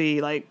is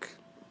actually like,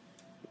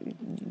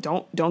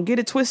 don't get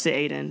it twisted,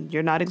 Aiden.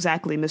 You're not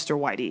exactly Mr.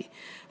 Whitey.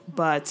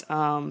 But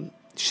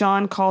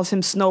Sean calls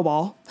him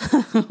Snowball.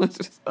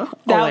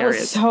 That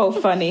was so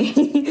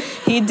funny.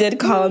 He did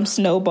call him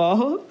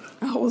Snowball.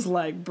 I was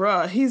like,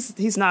 bruh,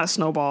 he's not a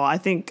snowball. I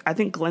think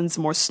Glenn's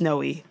more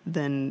snowy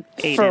than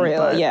Aiden. For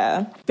real,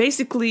 yeah.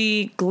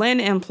 Basically,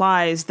 Glenn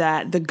implies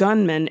that the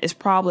gunman is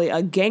probably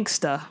a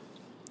gangsta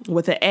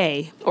with an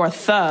A. Or a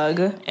thug.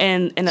 Or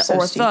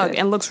a thug,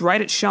 and looks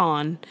right at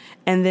Sean.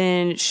 And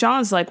then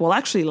Sean's like, well,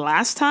 actually,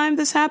 last time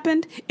this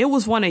happened, it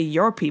was one of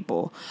your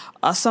people.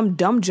 Some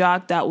dumb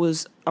jock that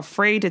was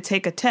afraid to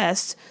take a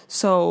test,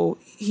 so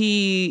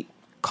he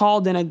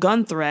called in a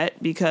gun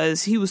threat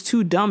because he was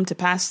too dumb to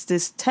pass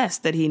this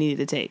test that he needed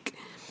to take.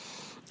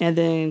 And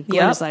then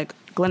Glenn is like,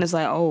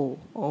 oh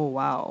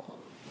wow,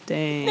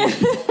 dang,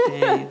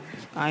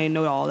 I ain't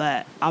know all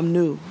that. I'm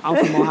new.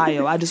 I'm from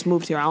Ohio. I just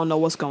moved here. I don't know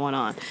what's going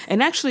on.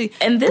 And actually,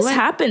 this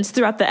happens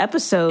throughout the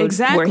episode.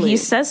 Exactly. Where he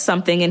says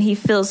something and he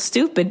feels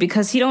stupid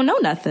because he don't know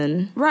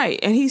nothing. Right.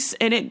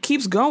 And it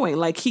keeps going.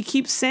 Like he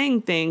keeps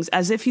saying things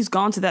as if he's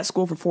gone to that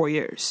school for 4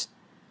 years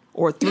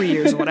or 3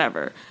 years or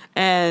whatever.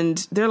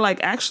 And they're like,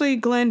 actually,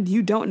 Glenn,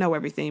 you don't know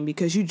everything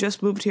because you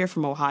just moved here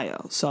from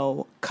Ohio.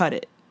 So cut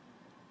it.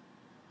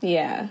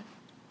 Yeah.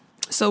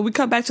 So we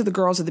cut back to the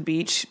girls at the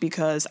beach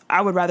because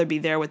I would rather be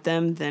there with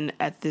them than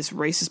at this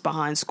racist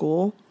behind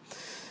school.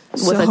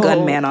 With a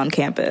gunman on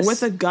campus.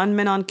 With a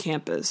gunman on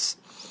campus.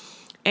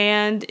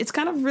 And it's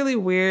kind of really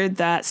weird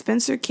that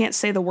Spencer can't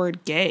say the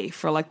word gay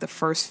for like the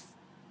first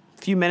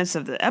few minutes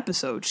of the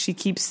episode. She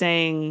keeps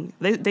saying,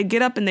 they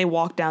get up and they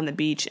walk down the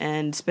beach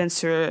and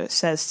Spencer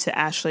says to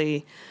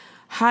Ashley,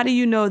 how do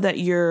you know that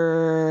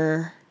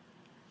you're...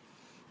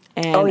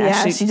 And Oh yeah,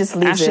 Ashley, she just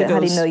leaves Ashley it. How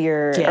do you goes, know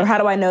you're? yeah. Or how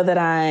do I know that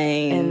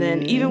I'm? And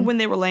then even when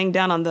they were laying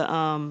down on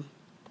the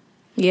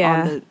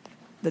yeah, on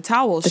the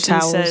towels, she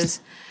towels.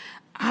 says,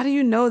 "How do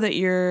you know that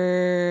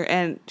you're?"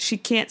 And she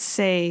can't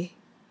say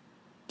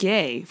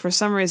gay for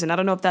some reason. I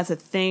don't know if that's a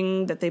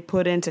thing that they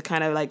put in to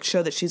kind of like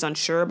show that she's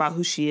unsure about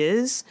who she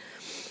is,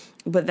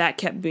 but that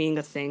kept being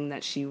a thing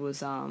that she was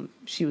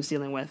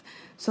dealing with.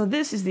 So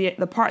this is the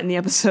part in the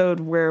episode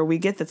where we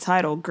get the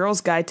title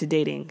 "Girl's Guide to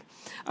Dating."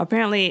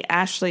 Apparently,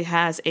 Ashley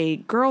has a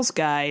girl's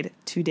guide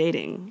to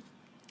dating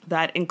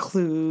that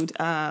include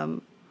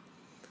some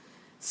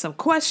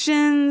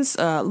questions,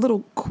 a little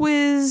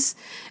quiz,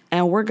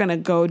 and we're going to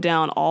go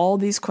down all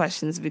these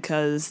questions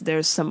because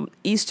there's some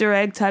Easter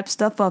egg type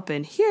stuff up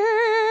in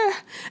here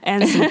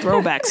and some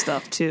throwback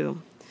stuff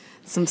too.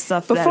 Some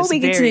stuff Before we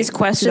get to these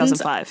questions,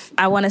 2005.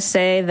 I want to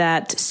say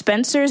that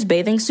Spencer's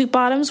bathing suit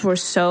bottoms were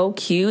so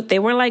cute. They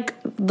were like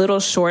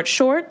little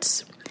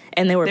shorts,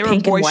 and they were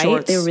pink and white.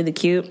 Shorts. They were really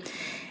cute.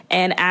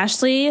 And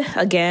Ashley,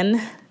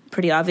 again,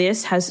 pretty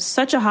obvious, has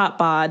such a hot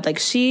bod. Like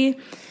she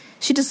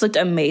just looked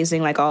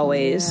amazing, like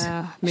always.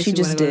 Yeah, makes she me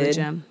just wanna go to the did.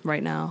 gym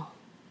right now.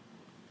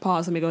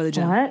 Pause. Let me go to the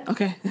gym. What?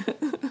 Okay.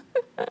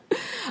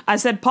 I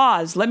said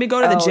pause. Let me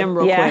go to the gym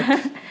real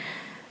quick.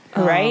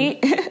 Right?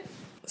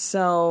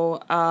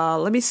 So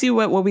let me see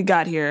what we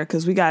got here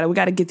because we got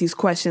to get these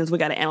questions. We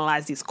got to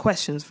analyze these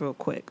questions real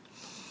quick.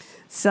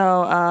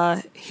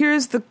 So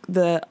here's the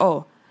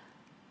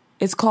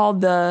it's called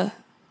the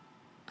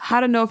How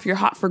to Know If You're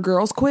Hot for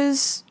Girls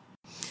quiz.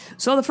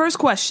 So the first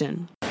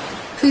question.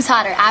 Who's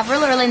hotter,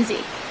 Avril or Lindsay?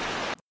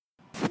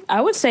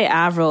 I would say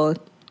Avril.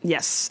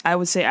 Yes, I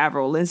would say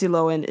Avril. Lindsay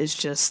Lohan is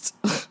just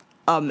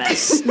a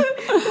mess.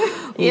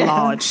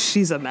 Yeah. Lord,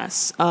 she's a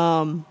mess.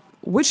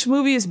 Which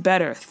movie is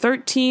better,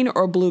 13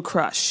 or Blue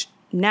Crush?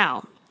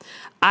 Now,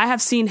 I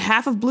have seen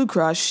half of Blue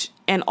Crush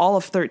and all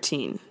of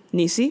 13.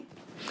 Nisi?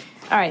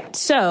 All right,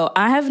 so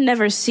I have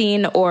never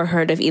seen or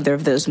heard of either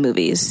of those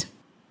movies.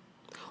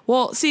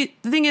 Well, see,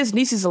 the thing is,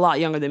 Nisi's a lot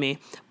younger than me.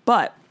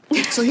 But,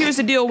 so here's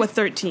the deal with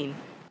 13.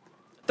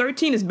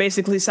 13 is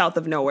basically South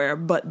of Nowhere,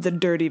 but the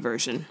dirty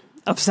version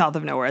of South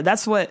of Nowhere.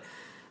 If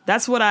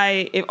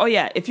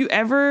you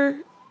ever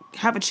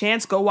have a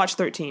chance, go watch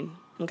 13,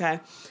 okay?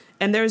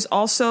 And there's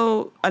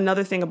also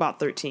another thing about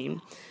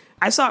 13.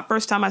 I saw it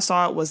first time I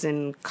saw it was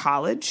in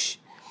college.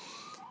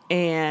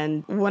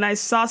 And when I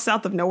saw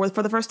South of Nowhere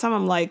for the first time,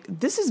 I'm like,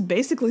 this is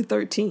basically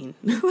 13.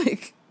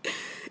 Like,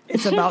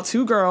 it's about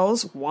two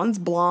girls. One's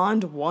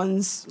blonde,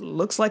 one's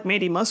looks like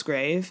Maddie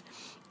Musgrave.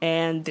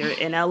 And they're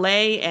in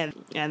LA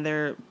and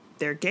they're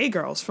gay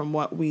girls from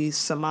what we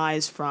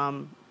surmise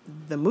from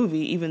the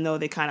movie, even though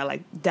they kind of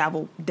like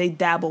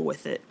dabble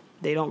with it.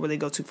 They don't really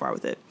go too far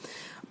with it.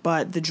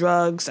 But the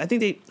drugs, I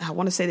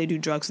want to say they do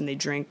drugs and they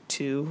drink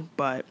too.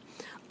 But,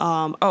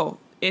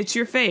 it's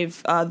your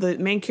fave. The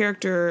main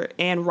character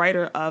and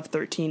writer of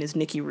 13 is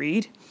Nikki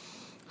Reed,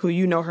 who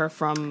you know her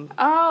from.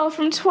 Oh,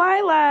 from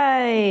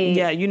Twilight.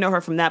 Yeah, you know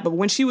her from that. But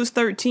when she was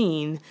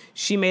 13,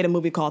 she made a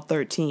movie called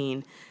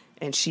 13,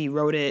 and she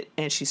wrote it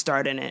and she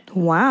starred in it.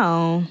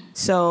 Wow.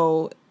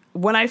 So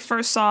when I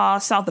first saw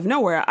South of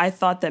Nowhere, I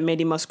thought that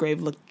Maddie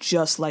Musgrave looked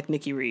just like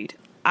Nikki Reed.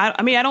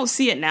 I mean, I don't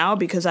see it now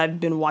because I've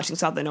been watching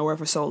South of Nowhere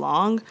for so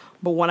long.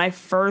 But when I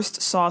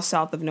first saw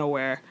South of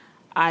Nowhere,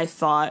 I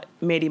thought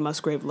Maddie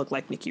Musgrave looked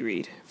like Nikki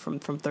Reed from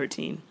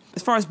 13.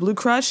 As far as Blue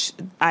Crush,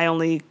 I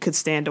only could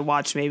stand to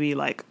watch maybe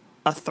like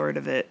a third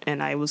of it.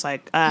 And I was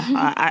like,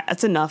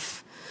 that's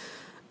enough.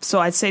 So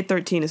I'd say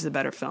 13 is the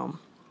better film.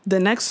 The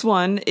next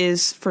one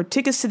is for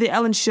tickets to the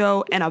Ellen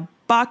Show and a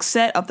box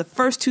set of the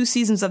first 2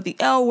 seasons of The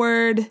L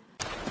Word.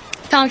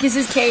 Tom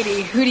kisses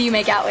Katie. Who do you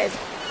make out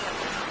with?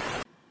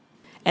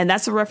 And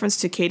that's a reference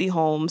to Katie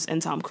Holmes and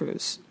Tom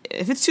Cruise.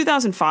 If it's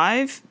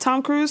 2005,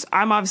 Tom Cruise,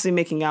 I'm obviously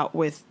making out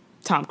with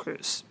Tom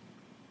Cruise.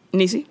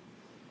 Nisi?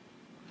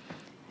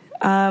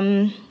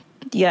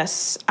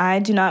 Yes, I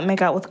do not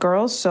make out with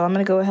girls, so I'm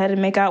going to go ahead and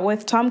make out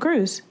with Tom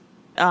Cruise.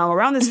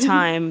 Around this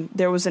time,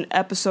 there was an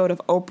episode of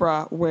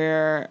Oprah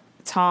where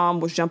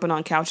Tom was jumping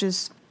on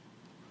couches,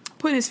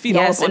 putting his feet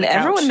all up on the couch. Yes, and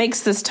everyone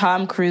makes this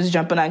Tom Cruise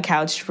jumping on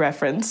couch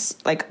reference,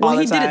 like, all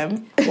the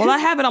time. Well, I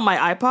have it on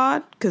my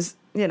iPod, because,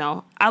 you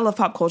know, I love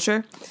pop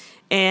culture.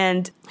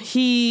 And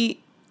he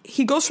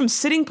goes from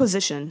sitting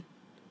position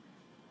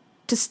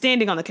to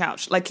standing on the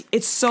couch. Like,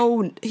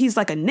 he's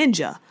like a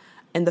ninja.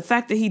 And the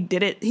fact that he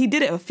did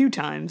it a few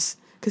times,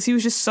 because he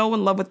was just so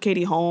in love with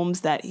Katie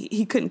Holmes that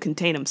he couldn't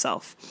contain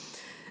himself.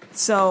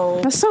 So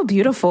That's so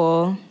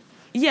beautiful.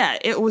 yeah,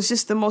 it was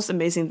just the most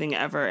amazing thing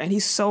ever. And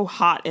he's so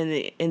hot in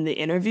the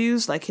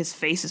interviews. Like, his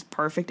face is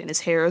perfect and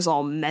his hair is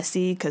all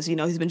messy because, you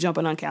know, he's been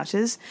jumping on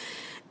couches.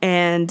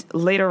 And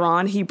later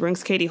on, he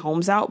brings Katie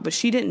Holmes out, but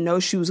she didn't know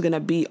she was going to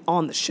be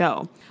on the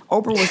show.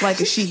 Oprah was like,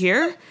 is she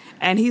here?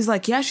 And he's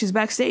like, yeah, she's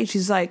backstage.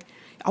 She's like,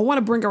 I want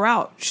to bring her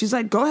out. She's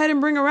like, go ahead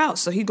and bring her out.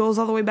 So he goes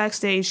all the way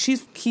backstage.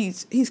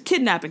 He's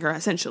kidnapping her,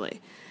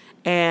 essentially.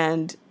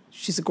 And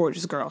she's a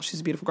gorgeous girl. She's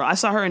a beautiful girl. I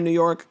saw her in New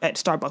York at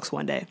Starbucks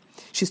one day.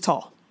 She's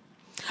tall.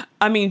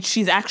 I mean,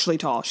 she's actually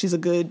tall. She's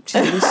at least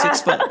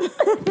 6 foot.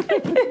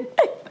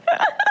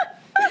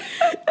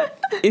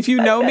 If you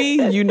know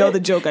me, you know the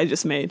joke I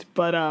just made.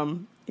 But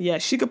yeah,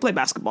 she could play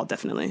basketball,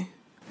 definitely.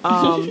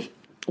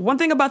 One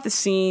thing about the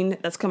scene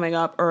that's coming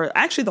up, or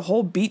actually the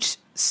whole beach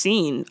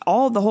scene,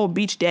 the whole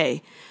beach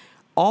day,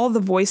 all the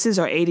voices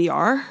are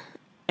ADR,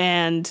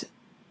 and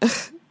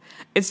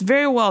it's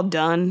very well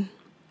done.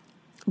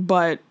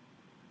 But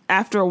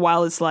after a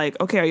while, it's like,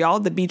 okay, are y'all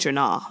at the beach or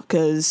not?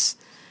 Because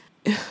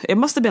it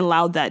must have been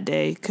loud that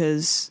day,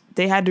 because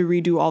they had to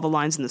redo all the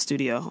lines in the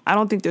studio. I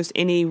don't think there's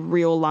any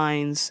real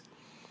lines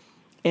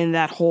in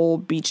that whole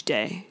beach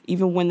day.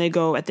 Even when they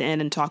go at the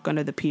end and talk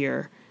under the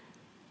pier,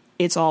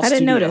 it's all studio. I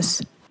didn't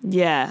notice.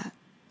 Yeah,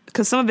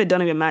 because some of it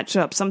doesn't even match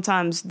up.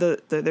 Sometimes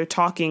they're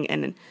talking,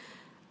 and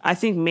I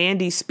think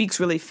Mandy speaks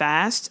really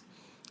fast,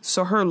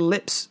 so her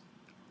lips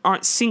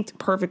aren't synced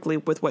perfectly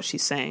with what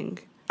she's saying.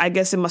 I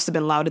guess it must have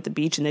been loud at the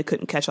beach, and they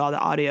couldn't catch all the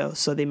audio,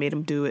 so they made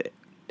them do it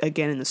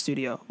again in the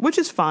studio, which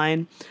is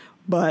fine.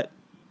 But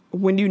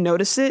when you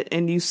notice it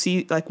and you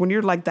see, like, when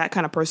you're like that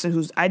kind of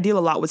person I deal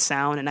a lot with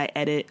sound, and I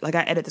edit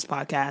this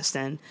podcast,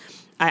 and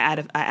I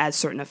add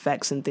certain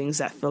effects and things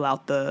that fill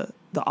out the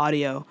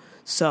audio,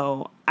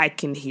 so I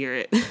can hear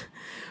it.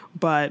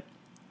 But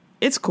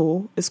it's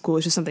cool. It's cool.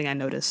 It's just something I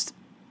noticed.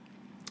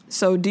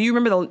 So do you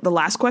remember the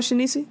last question,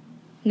 Nisi?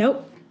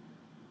 Nope.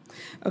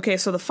 Okay,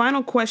 so the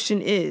final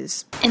question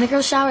is, In the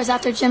girls' showers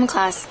after gym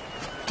class,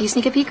 do you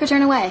sneak a peek or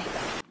turn away?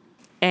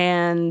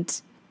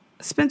 and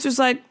Spencer's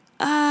like,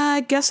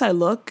 I guess I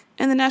look.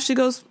 And then Ashley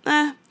goes,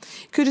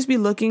 could just be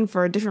looking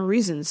for different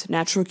reasons.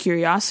 Natural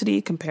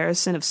curiosity,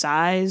 comparison of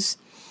size.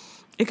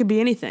 It could be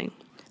anything.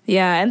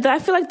 Yeah, and I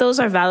feel like those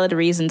are valid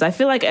reasons. I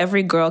feel like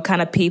every girl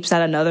kind of peeps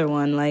at another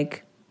one,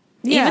 like,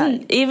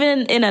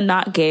 even in a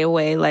not gay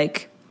way,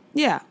 like.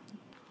 Yeah.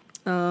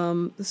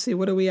 Let's see,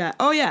 what are we at?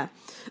 Oh, yeah.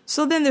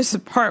 So then there's a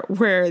part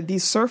where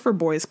these surfer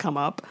boys come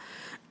up,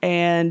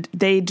 and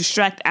they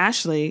distract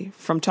Ashley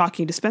from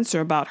talking to Spencer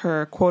about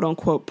her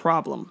quote-unquote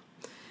problem.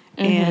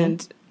 Mm-hmm.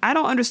 And I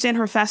don't understand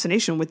her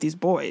fascination with these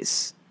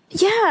boys.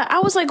 Yeah,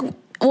 I was like,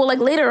 well, like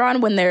later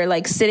on when they're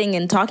like sitting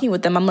and talking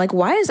with them, I'm like,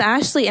 why is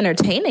Ashley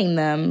entertaining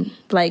them?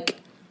 Like,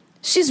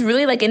 she's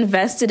really like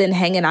invested in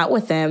hanging out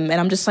with them. And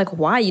I'm just like,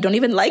 why? You don't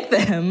even like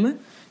them. You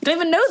don't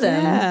even know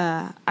them.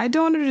 Yeah, I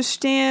don't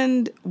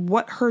understand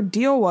what her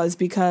deal was,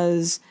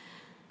 because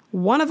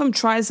one of them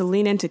tries to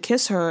lean in to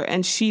kiss her,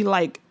 and she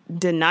like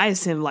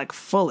denies him like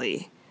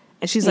fully.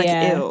 And she's like,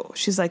 ew.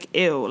 She's like,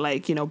 ew.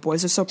 Like, you know,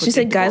 boys are so predictable. She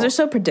said, guys are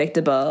so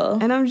predictable.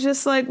 And I'm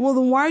just like, well,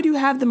 then why do you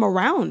have them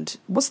around?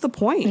 What's the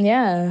point?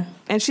 Yeah.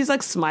 And she's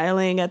like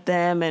smiling at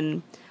them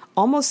and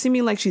almost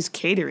seeming like she's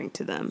catering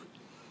to them.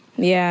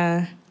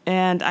 Yeah.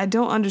 And I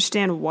don't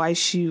understand why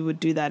she would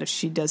do that if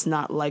she does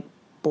not like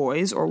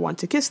boys or want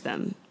to kiss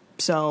them.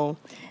 So.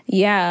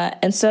 Yeah.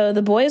 And so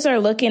the boys are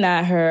looking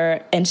at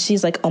her, and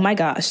she's like, oh my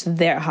gosh,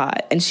 they're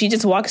hot. And she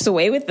just walks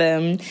away with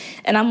them.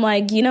 And I'm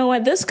like, you know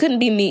what? This couldn't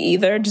be me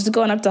either. Just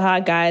going up to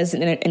hot guys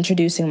and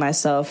introducing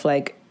myself.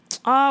 Like,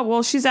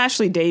 well, she's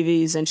Ashley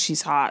Davies and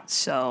she's hot.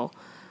 So.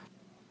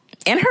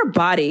 And her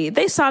body.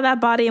 They saw that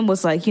body and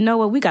was like, you know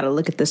what? We got to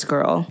look at this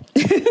girl.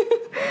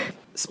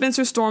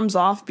 Spencer storms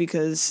off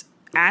because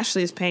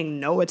Ashley is paying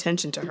no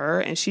attention to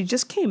her, and she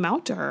just came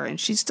out to her, and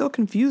she's still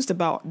confused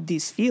about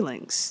these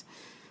feelings.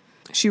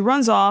 She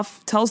runs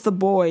off, tells the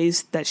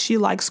boys that she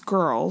likes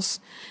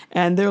girls,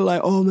 and they're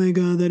like, oh my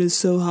god, that is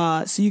so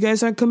hot. So you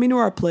guys aren't coming to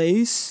our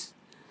place?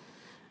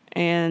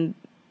 And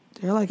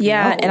they're like,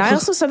 yeah, no. And I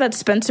also said that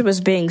Spencer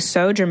was being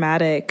so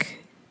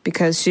dramatic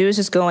because she was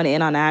just going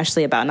in on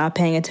Ashley about not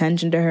paying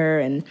attention to her,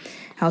 and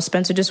how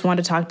Spencer just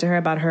wanted to talk to her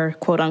about her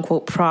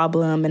quote-unquote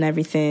problem and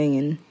everything,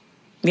 and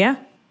yeah.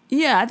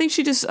 Yeah, I think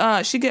she just,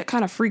 she get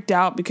kind of freaked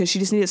out because she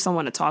just needed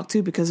someone to talk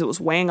to because it was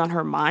weighing on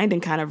her mind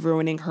and kind of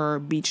ruining her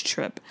beach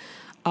trip.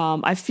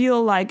 I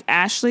feel like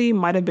Ashley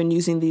might have been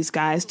using these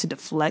guys to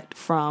deflect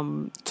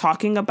from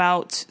talking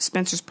about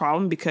Spencer's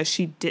problem because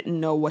she didn't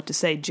know what to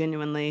say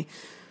genuinely,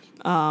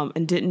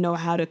 and didn't know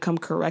how to come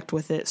correct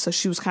with it. So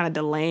she was kind of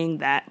delaying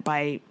that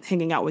by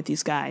hanging out with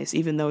these guys,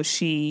 even though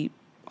she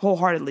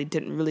wholeheartedly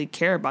didn't really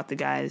care about the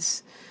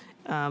guys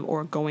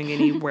or going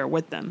anywhere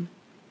with them.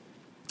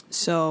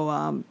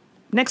 So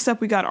next up,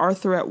 we got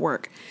Arthur at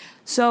work.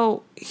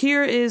 So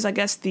here is, I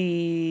guess,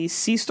 the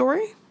C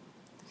story.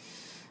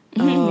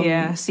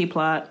 Yeah, C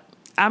plot.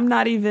 I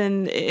might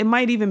even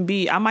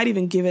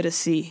give it a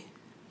C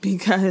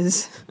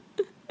because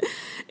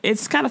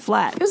it's kind of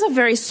flat. It was a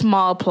very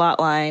small plot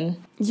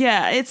line.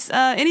 Yeah, it's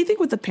anything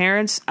with the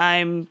parents,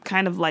 I'm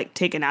kind of like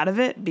taken out of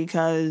it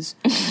because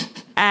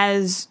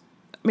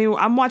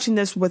I'm watching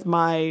this with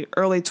my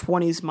early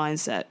 20s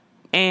mindset,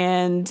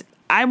 and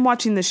I'm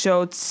watching the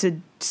show to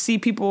see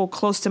people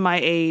close to my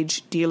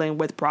age dealing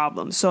with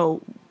problems.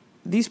 So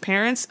these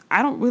parents,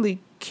 I don't really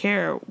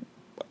care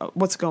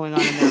what's going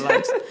on in their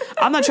lives.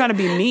 I'm not trying to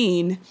be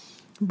mean,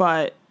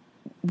 but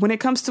when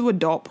it comes to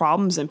adult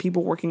problems and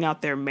people working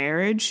out their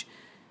marriage,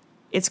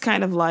 it's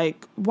kind of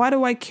like, why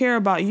do I care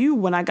about you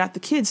when I got the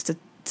kids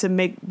to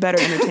make better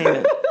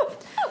entertainment?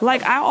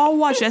 Like, I'll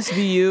watch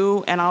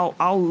SVU and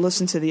I'll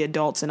listen to the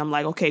adults, and I'm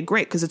like, okay,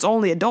 great, because it's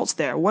only adults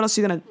there. What else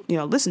are you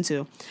gonna listen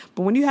to?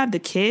 But when you have the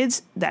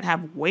kids that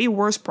have way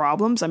worse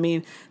problems, I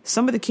mean,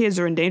 some of the kids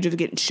are in danger of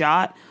getting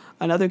shot.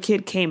 Another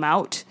kid came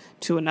out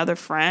to another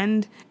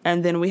friend,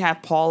 and then we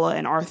have Paula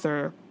and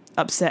Arthur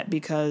upset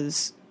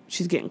because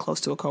she's getting close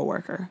to a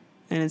coworker,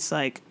 and it's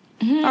like,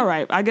 all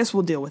right, I guess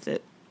we'll deal with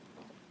it.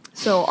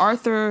 So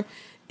Arthur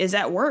is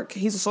at work.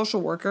 He's a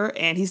social worker,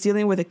 and he's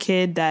dealing with a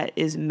kid that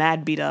is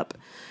mad beat up.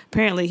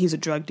 Apparently, he's a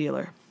drug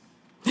dealer.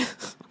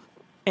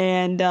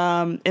 And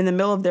in the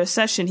middle of their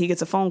session, he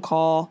gets a phone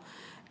call,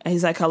 and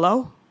he's like,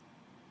 hello?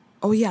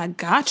 Oh, yeah, I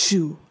got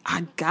you.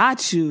 And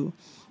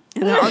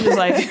then Arthur's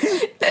like,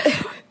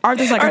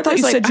 I thought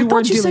you said you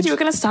weren't dealing. You were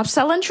going to stop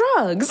selling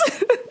drugs.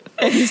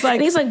 And he's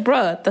like,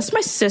 bruh, that's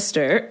my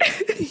sister.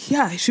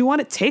 Yeah, she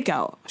wanted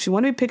takeout. She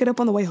wanted me to pick it up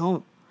on the way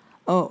home.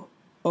 Oh,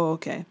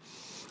 okay.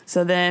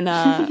 So then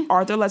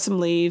Arthur lets him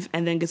leave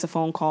and then gets a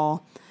phone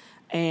call.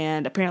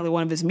 And apparently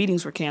one of his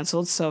meetings were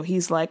canceled. So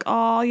he's like,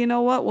 oh, you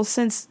know what? Well,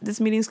 since this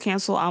meeting's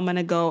canceled, I'm going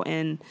to go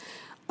and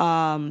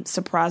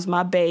surprise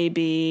my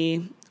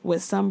baby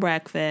with some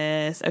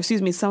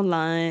some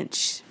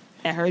lunch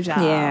at her job.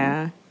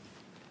 Yeah.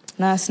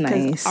 That's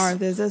nice.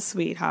 Arthur's a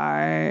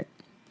sweetheart.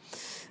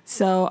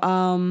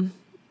 So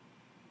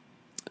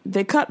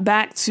they cut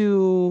back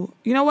to,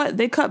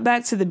 They cut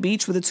back to the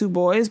beach with the two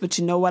boys, but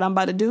you know what I'm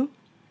about to do?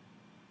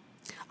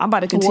 I'm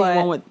about to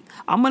continue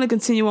I'm going to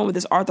continue on with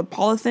this Arthur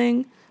Paula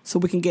thing so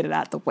we can get it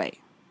out the way.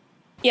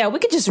 Yeah, we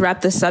could just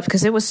wrap this up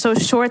because it was so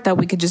short that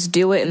we could just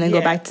do it and then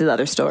go back to the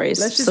other stories.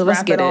 Let's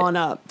wrap it on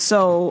up.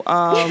 So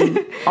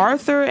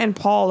Arthur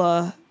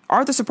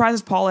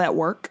surprises Paula at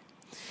work,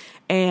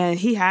 and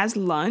he has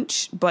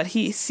lunch, but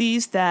he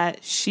sees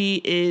that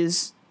she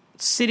is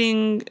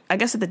sitting, I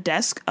guess, at the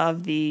desk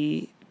of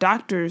the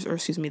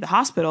the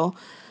hospital,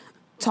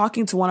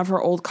 talking to one of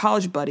her old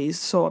college buddies.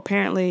 So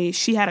apparently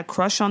she had a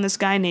crush on this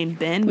guy named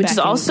Ben, which is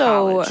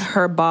also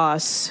her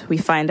boss. We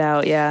find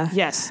out, yeah.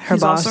 Yes,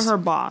 he's also her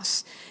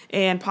boss,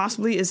 and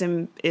possibly is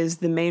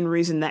the main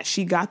reason that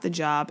she got the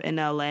job in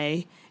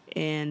LA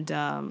and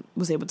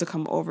was able to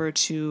come over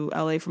to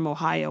LA from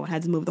Ohio and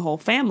had to move the whole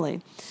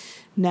family.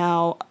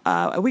 Now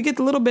we get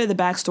a little bit of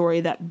the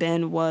backstory that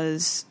Ben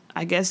was,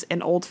 I guess,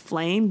 an old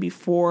flame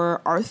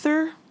before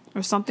Arthur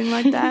or something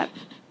like that,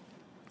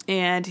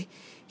 and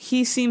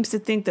he seems to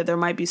think that there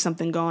might be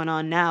something going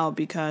on now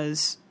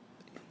because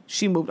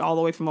she moved all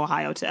the way from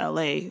Ohio to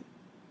LA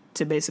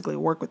to basically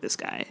work with this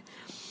guy.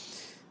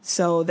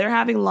 So they're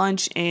having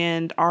lunch,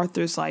 and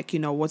Arthur's like,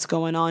 what's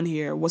going on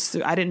here?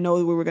 I didn't know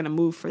we were going to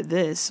move for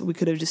this. We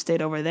could have just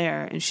stayed over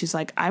there. And she's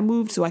like, I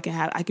moved so I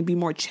can be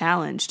more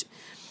challenged.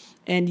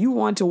 And you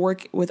want to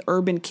work with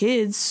urban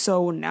kids,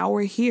 so now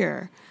we're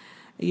here.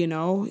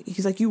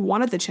 He's like, you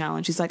wanted the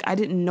challenge. He's like, I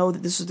didn't know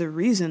that this was the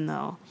reason,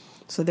 though.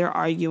 So they're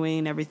arguing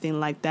and everything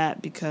like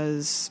that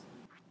because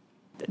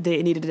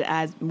they needed to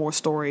add more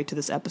story to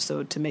this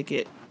episode to make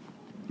it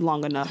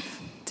long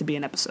enough to be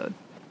an episode.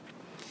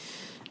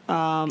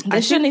 They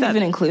shouldn't have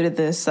even included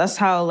this. That's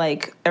how,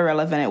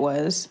 irrelevant it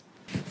was.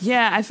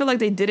 Yeah, I feel like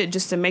they did it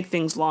just to make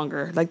things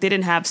longer. Like, they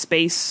didn't have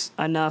space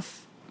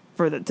enough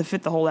to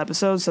fit the whole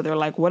episode, so they're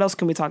like, what else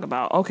can we talk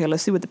about? Okay,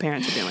 let's see what the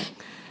parents are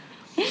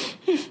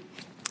doing.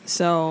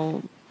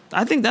 So,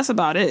 I think that's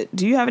about it.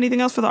 Do you have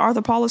anything else for the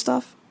Arthur Paula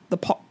stuff? The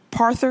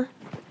Parther?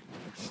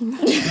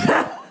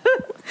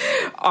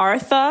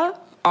 Artha?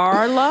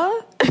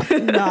 Arla?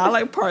 Nah, I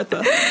like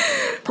Parther.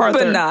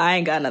 But nah, I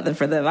ain't got nothing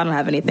for them. I don't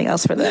have anything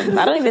else for them.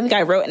 I don't even think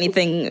I wrote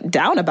anything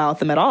down about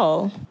them at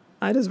all.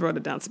 I just wrote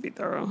it down to be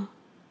thorough.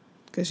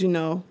 Because,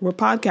 we're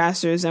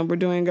podcasters and we're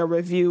doing a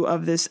review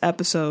of this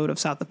episode of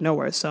South of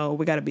Nowhere, so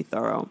we got to be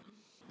thorough.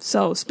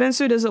 So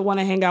Spencer doesn't want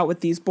to hang out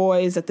with these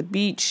boys at the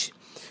beach.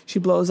 She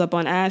blows up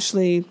on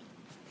Ashley.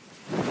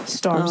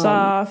 Storms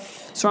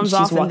off,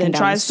 and then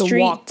tries to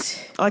walk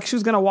like she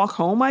was gonna walk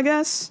home, I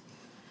guess,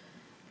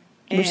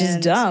 which is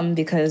dumb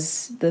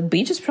because the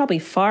beach is probably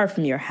far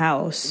from your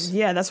house.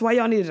 Yeah, that's why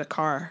y'all needed a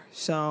car.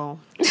 So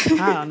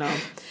I don't know.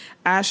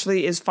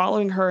 Ashley is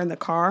following her in the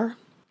car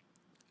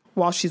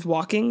while she's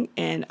walking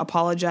and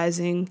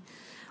apologizing,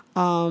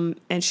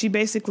 and she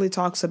basically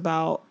talks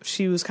about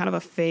she was kind of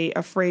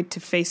afraid to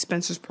face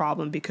Spencer's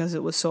problem because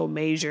it was so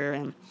major,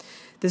 and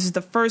this is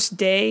the first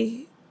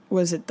day.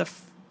 Was it the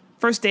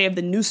first day of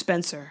the new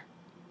Spencer?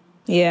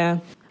 Yeah.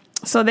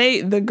 So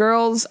the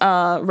girls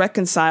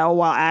reconcile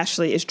while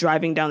Ashley is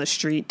driving down the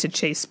street to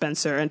chase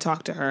Spencer and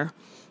talk to her.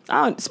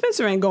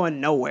 Spencer ain't going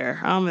nowhere.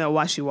 I don't know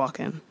why she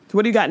walking.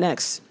 What do you got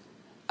next?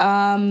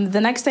 The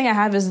next thing I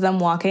have is them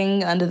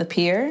walking under the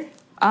pier.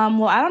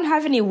 Well, I don't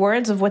have any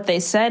words of what they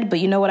said,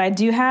 but you know what I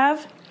do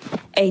have?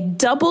 A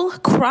double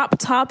crop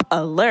top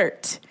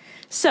alert.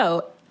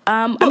 So,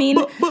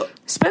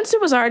 Spencer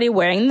was already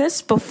wearing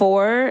this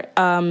before,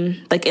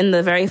 in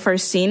the very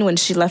first scene when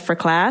she left for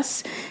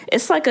class.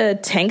 It's like a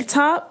tank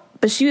top,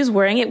 but she was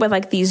wearing it with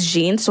like these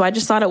jeans, so I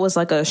just thought it was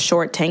like a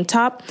short tank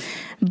top.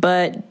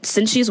 But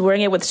since she's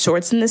wearing it with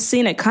shorts in this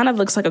scene, it kind of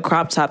looks like a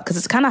crop top because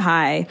it's kind of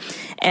high.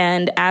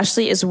 And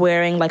Ashley is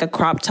wearing like a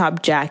crop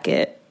top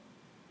jacket,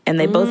 and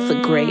they both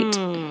look great.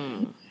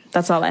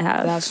 That's all I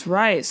have. That's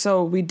right.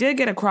 So we did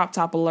get a crop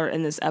top alert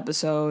in this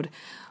episode.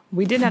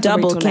 We didn't have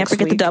double. to wait till Can't next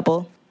forget the week.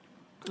 double.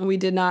 We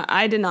did not.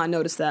 I did not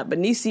notice that. But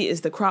Nisi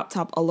is the crop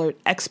top alert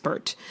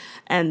expert,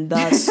 and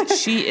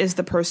thus she is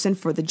the person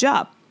for the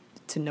job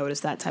to notice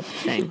that type of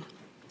thing.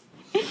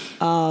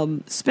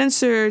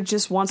 Spencer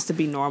just wants to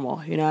be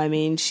normal. You know what I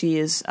mean? She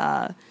is.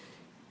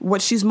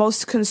 What she's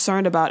most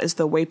concerned about is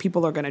the way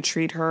people are going to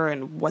treat her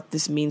and what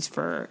this means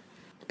for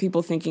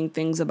people thinking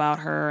things about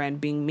her and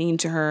being mean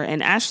to her.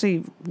 And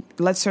Ashley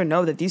lets her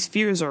know that these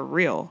fears are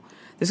real.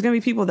 There's going to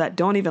be people that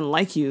don't even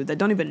like you, that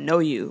don't even know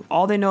you.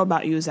 All they know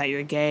about you is that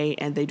you're gay,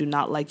 and they do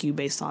not like you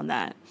based on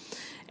that.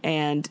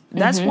 And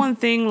that's one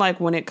thing, like,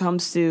 when it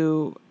comes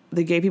to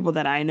the gay people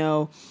that I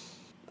know,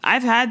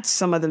 I've had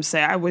some of them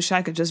say, I wish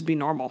I could just be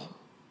normal.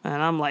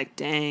 And I'm like,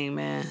 dang,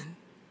 man.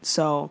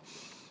 So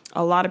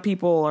a lot of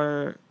people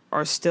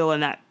are still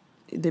in that,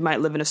 they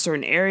might live in a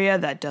certain area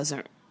that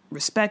doesn't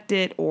respect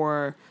it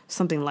or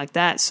something like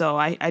that. So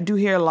I do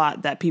hear a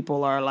lot that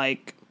people are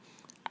like,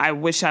 I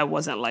wish I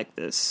wasn't like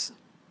this.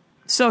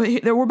 So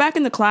we're back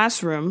in the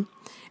classroom,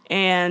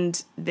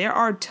 and there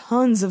are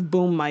tons of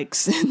boom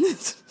mics in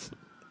this.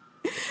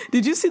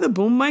 Did you see the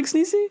boom mics,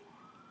 Nisi?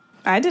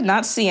 I did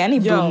not see any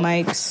boom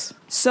mics.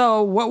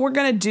 So what we're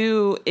going to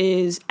do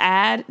is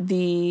add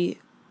the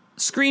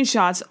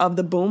screenshots of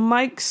the boom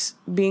mics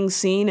being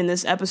seen in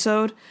this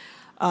episode,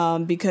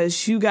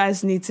 because you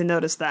guys need to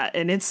notice that.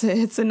 And it's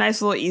a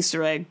nice little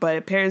Easter egg, but it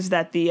appears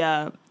that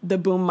the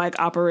boom mic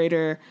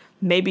operator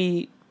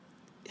maybe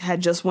had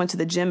just went to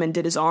the gym and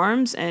did his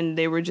arms, and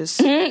they were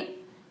just,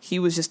 he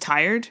was just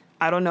tired.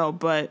 I don't know,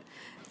 but.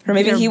 Or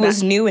maybe he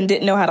was new and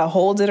didn't know how to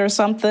hold it or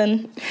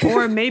something.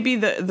 Or maybe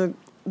the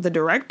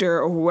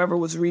director or whoever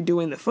was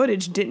redoing the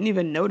footage didn't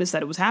even notice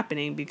that it was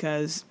happening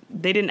because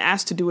they didn't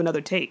ask to do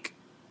another take.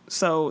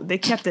 So they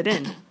kept it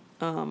in.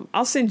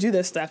 I'll send you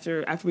this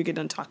after we get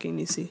done talking,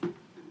 Nisi.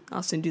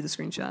 I'll send you the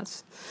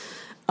screenshots.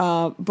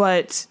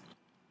 But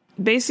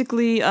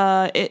basically,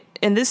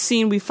 in this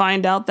scene, we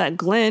find out that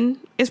Glenn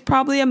is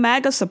probably a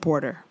MAGA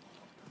supporter.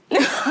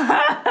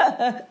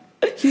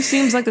 He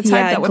seems like the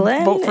type that would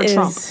Glenn vote for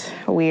Trump.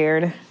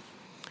 Weird.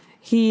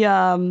 He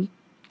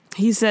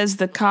says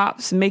the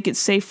cops make it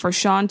safe for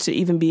Sean to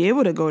even be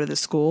able to go to the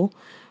school,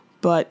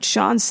 but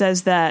Sean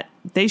says that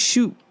they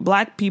shoot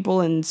black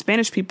people and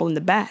Spanish people in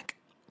the back.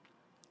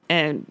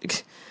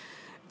 And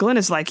Glenn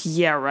is like,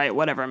 yeah, right,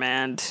 whatever,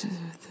 man.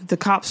 The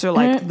cops are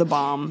like the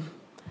bomb.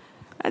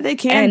 They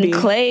can be.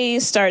 And Clay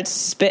starts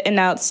spitting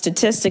out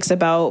statistics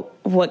about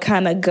what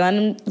kind of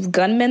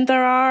gunmen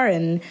there are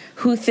and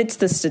who fits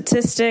the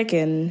statistic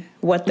and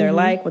what they're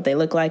like, what they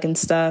look like and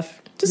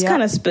stuff. Just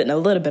kind of spitting a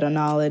little bit of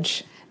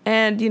knowledge.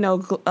 And,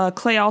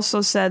 Clay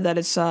also said that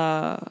it's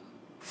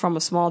from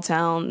a small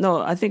town.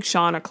 No, I think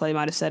Sean or Clay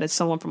might have said it's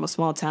someone from a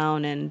small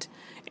town. And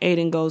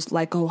Aiden goes,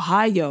 like,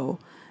 Ohio.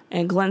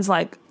 And Glenn's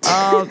like,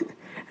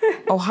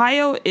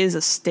 Ohio is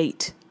a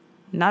state,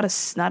 not a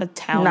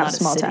town, not a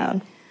small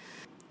town.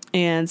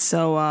 And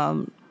so,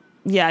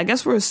 I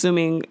guess we're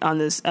assuming on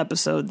this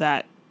episode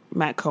that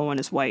Matt Cohen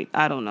is white.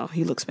 I don't know.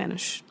 He looks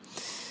Spanish.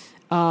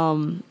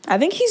 I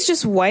think he's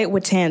just white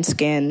with tan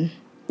skin.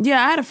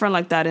 Yeah, I had a friend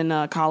like that in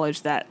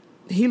college that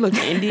he looked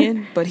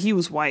Indian, but he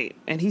was white.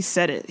 And he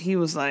said it. He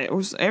was like,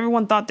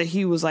 everyone thought that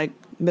he was like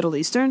Middle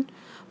Eastern,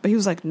 but he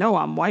was like, no,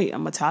 I'm white.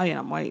 I'm Italian.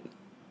 I'm white.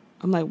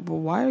 I'm like, well,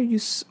 why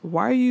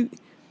are you?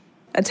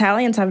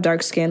 Italians have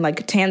dark skin,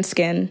 like tan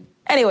skin.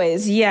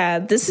 Anyways,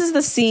 this is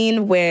the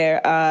scene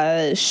where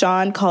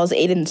Sean calls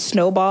Aiden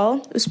Snowball.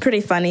 It was pretty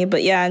funny,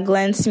 but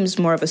Glenn seems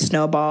more of a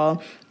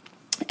snowball.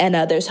 And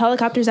there's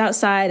helicopters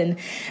outside, and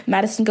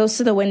Madison goes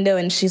to the window,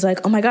 and she's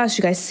like, oh my gosh,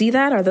 you guys see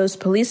that? Are those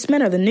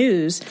policemen or the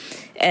news?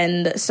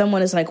 And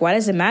someone is like, why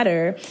does it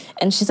matter?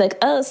 And she's like,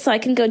 oh, so I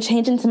can go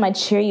change into my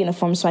cheer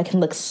uniform so I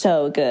can look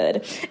so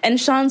good. And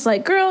Sean's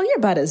like, girl, you're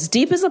about as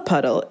deep as a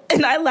puddle.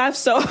 And I laughed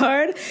so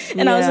hard.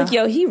 And I was like,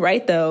 yo, he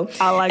right, though.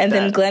 I like and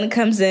that. Then Glenn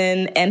comes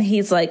in, and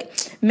he's like,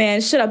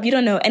 man, shut up. You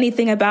don't know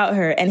anything about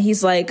her. And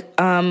he's like,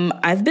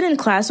 I've been in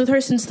class with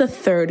her since the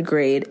 3rd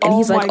grade. And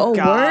he's like, oh,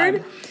 God.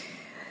 word?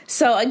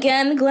 So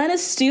again, Glenn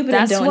is stupid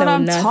That's and don't what know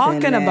I'm nothing,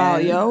 talking man.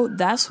 about, yo.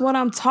 That's what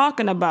I'm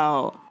talking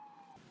about.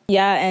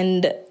 Yeah,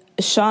 and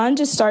Sean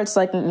just starts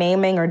like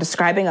naming or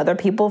describing other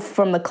people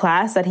from the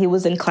class that he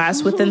was in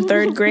class with in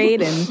 3rd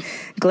grade, and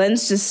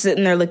Glenn's just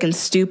sitting there looking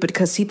stupid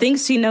because he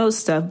thinks he knows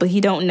stuff, but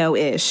he don't know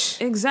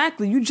ish.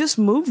 Exactly. You just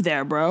moved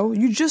there, bro.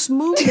 You just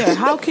moved there.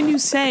 How can you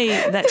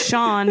say that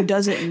Sean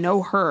doesn't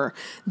know her?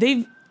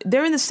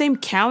 They're in the same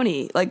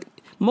county. Like,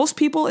 most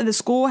people in the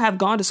school have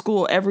gone to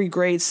school every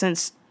grade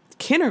since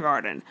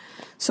kindergarten.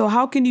 So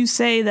how can you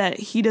say that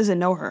he doesn't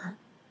know her?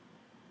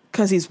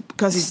 Because he's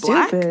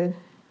black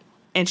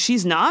and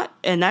she's not,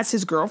 and that's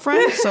his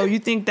girlfriend. So you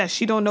think that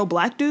she don't know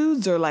black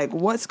dudes, or like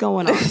what's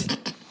going on?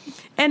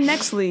 And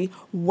nextly,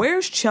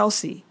 where's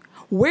Chelsea?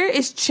 Where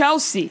is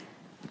Chelsea?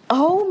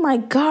 Oh my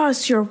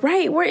gosh, you're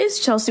right. Where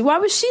is Chelsea? Why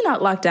was she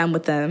not locked down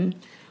with them?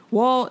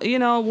 Well,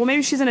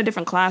 maybe she's in a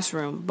different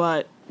classroom,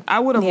 but I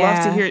would have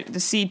loved to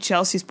see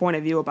Chelsea's point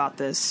of view about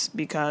this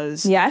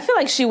because Yeah, I feel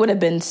like she would have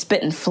been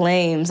spitting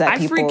flames at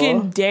people.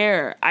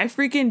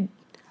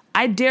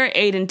 I dare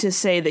Aiden to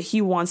say that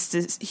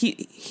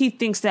he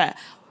thinks that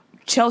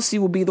Chelsea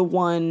will be the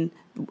one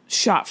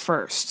shot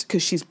first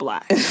because she's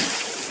black.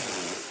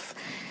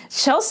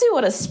 Chelsea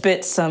would have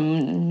spit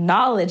some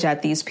knowledge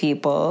at these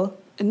people.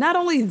 Not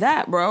only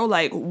that, bro.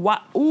 Like,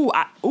 what?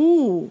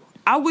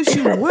 I wish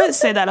you would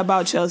say that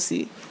about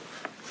Chelsea.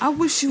 I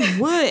wish you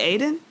would,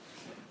 Aiden.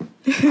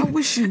 I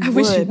wish you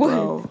would,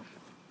 bro.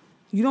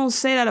 You don't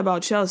say that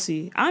about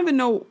Chelsea. I don't even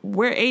know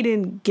where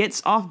Aiden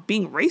gets off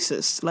being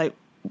racist. Like,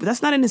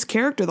 that's not in his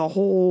character the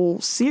whole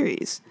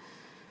series.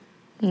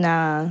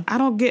 Nah.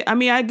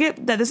 I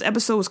get that this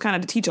episode was kind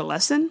of to teach a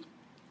lesson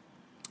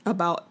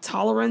about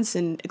tolerance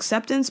and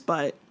acceptance,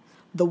 but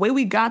the way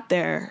we got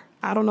there,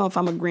 I don't know if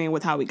I'm agreeing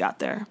with how we got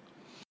there.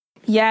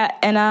 Yeah,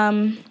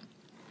 and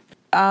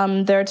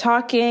they're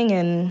talking,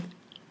 and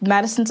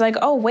Madison's like,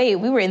 "Oh wait,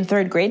 we were in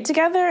 3rd grade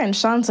together," and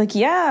Sean's like,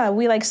 "Yeah,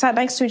 we like sat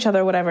next to each other,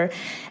 or whatever."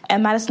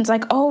 And Madison's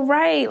like, "Oh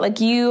right, like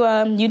you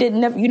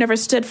never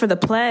stood for the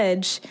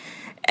pledge."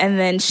 And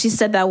then she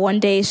said that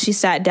one day she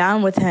sat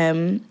down with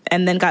him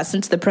and then got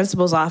sent to the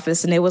principal's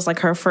office, and it was like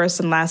her first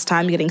and last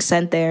time getting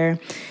sent there.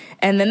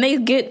 And then they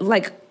get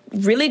like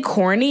really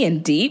corny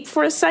and deep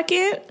for a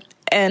second.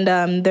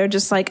 And they're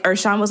just like, or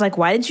Sean was like,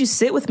 "Why did you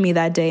sit with me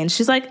that day?" And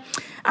she's like,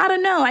 "I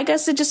don't know. I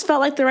guess it just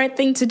felt like the right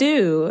thing to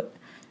do."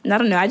 And I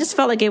don't know. I just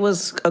felt like it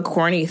was a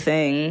corny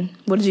thing.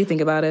 What did you think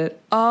about it?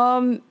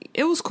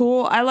 It was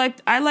cool. I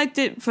liked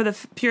it for the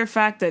pure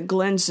fact that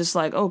Glenn's just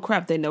like, "Oh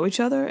crap, they know each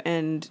other,"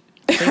 and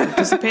they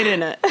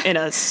participated in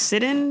a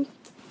sit-in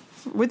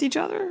with each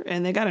other,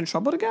 and they got in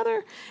trouble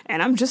together.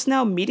 And I'm just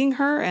now meeting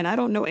her, and I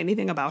don't know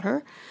anything about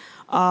her.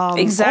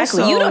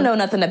 Exactly. Also, you don't know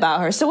nothing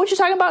about her. So what you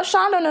talking about?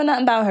 Sean don't know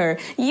nothing about her.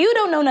 You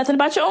don't know nothing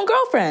about your own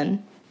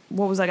girlfriend.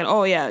 What was I going to...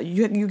 Oh, yeah.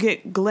 You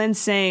get Glenn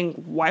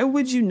saying, "Why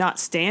would you not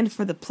stand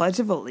for the Pledge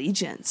of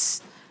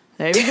Allegiance?"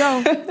 There you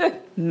go.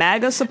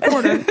 MAGA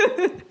supporter.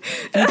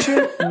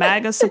 Future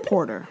MAGA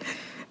supporter.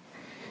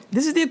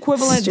 This is the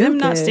equivalent... Stupid. Them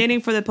not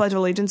standing for the Pledge of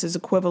Allegiance is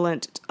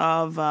equivalent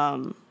of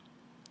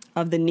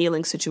the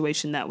kneeling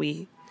situation that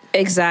we...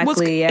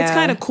 Exactly, yeah. It's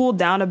kind of cooled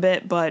down a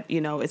bit, but,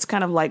 it's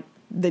kind of like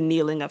the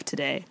kneeling of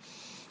today.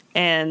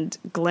 And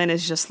Glenn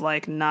is just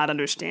like not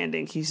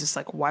understanding. He's just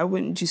like, "Why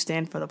wouldn't you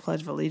stand for the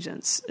Pledge of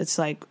Allegiance?" It's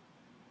like,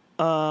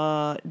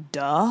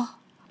 duh.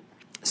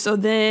 So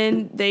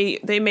then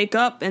they make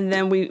up, and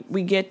then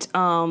we get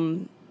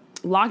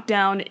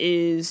lockdown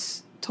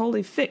is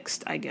totally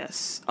fixed, I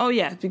guess. Oh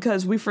yeah,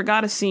 because we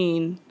forgot a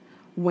scene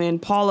when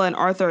Paula and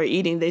Arthur are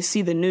eating. They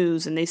see the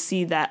news and they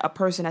see that a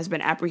person has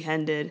been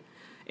apprehended.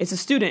 It's a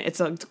student. It's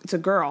a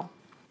girl.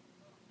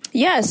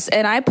 Yes,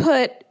 and I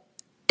put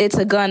 "it's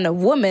a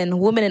gun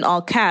woman in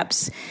all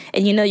caps.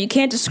 And you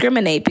can't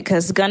discriminate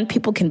because gun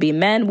people can be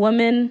men,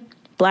 women,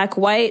 black,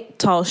 white,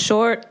 tall,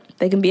 short.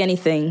 They can be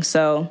anything.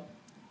 So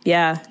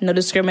yeah, no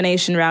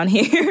discrimination around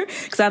here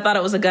because I thought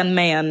it was a gun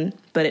man,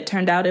 but it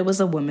turned out it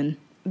was a woman.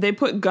 They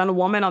put gun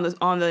woman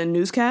on the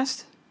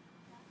newscast?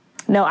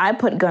 No, I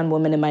put gun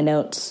woman in my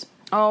notes.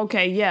 Oh,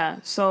 okay, yeah.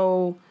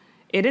 So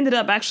it ended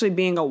up actually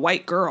being a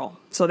white girl.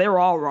 So they were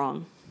all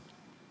wrong.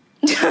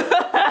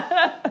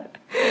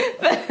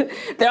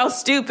 They're all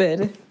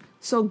stupid.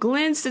 So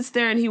Glenn sits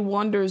there and he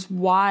wonders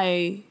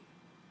why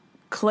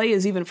Clay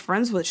is even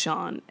friends with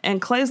Sean.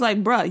 And Clay's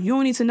like, "Bruh, you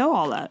don't need to know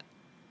all that.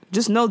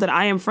 Just know that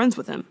I am friends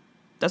with him.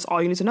 That's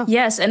all you need to know."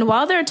 Yes, and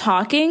while they're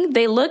talking,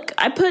 they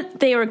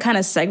were kind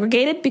of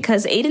segregated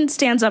because Aiden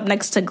stands up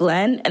next to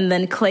Glenn and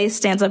then Clay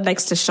stands up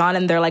next to Sean,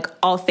 and they're like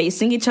all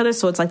facing each other.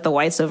 So it's like the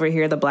whites over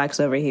here, the blacks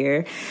over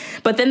here.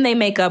 But then they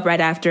make up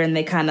right after and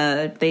they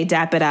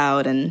dap it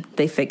out and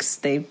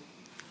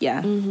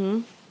yeah.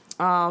 Mm-hmm.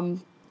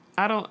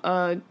 I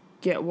don't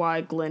get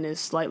why Glenn is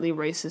slightly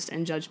racist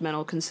and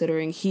judgmental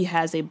considering he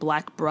has a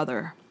black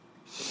brother.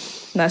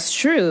 That's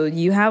true.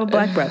 You have a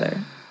black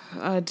brother.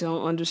 I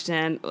don't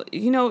understand.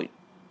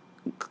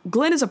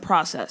 Glenn is a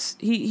process.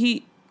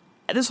 He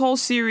this whole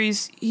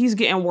series, he's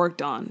getting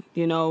worked on,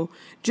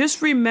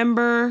 Just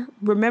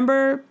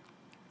remember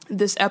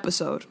this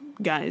episode,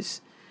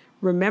 guys.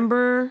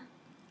 Remember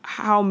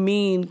how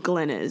mean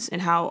Glenn is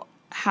and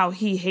how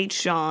he hates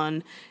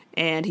Sean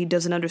and he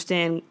doesn't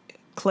understand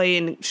Clay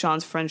and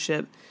Sean's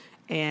friendship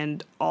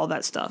and all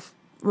that stuff.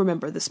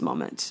 Remember this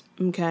moment,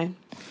 okay?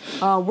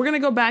 We're going to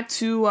go back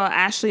to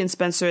Ashley and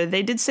Spencer.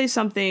 They did say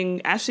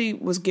something. Ashley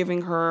was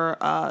giving her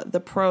the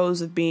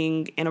pros of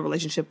being in a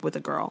relationship with a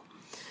girl.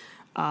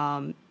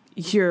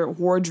 Your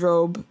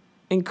wardrobe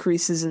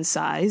increases in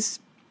size.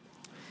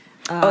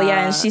 Oh,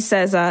 yeah, and she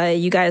says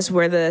you guys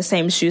wear the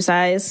same shoe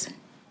size.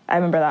 I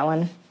remember that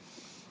one.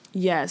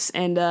 Yes,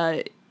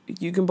 and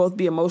you can both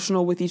be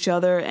emotional with each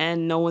other,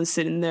 and no one's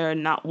sitting there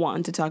not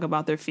wanting to talk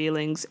about their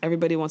feelings.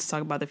 Everybody wants to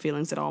talk about their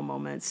feelings at all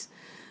moments.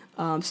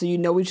 So you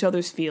know each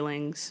other's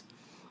feelings.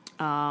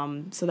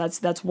 So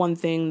that's one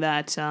thing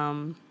that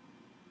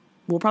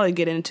we'll probably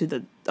get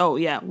into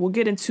we'll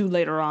get into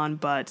later on,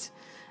 but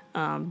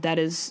that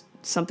is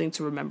something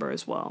to remember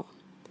as well.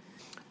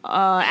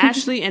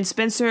 Ashley and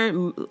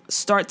Spencer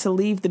start to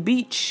leave the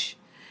beach,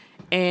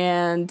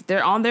 and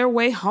they're on their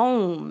way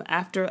home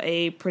after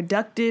a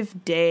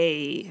productive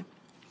day.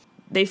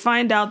 They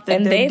find out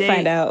that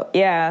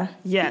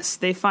Yes,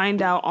 they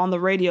find out on the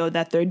radio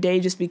that their day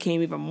just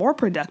became even more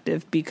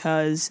productive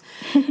because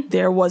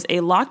there was a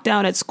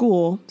lockdown at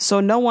school, so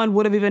no one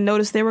would have even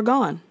noticed they were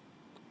gone.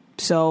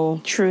 So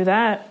True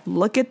that.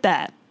 look at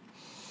that.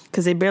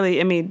 Because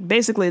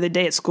basically the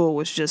day at school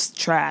was just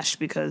trash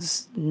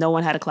because no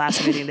one had a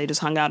class meeting. They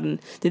just hung out and...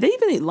 Did they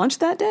even eat lunch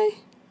that day?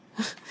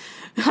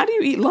 How do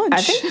you eat lunch?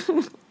 I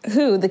think...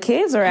 Who? The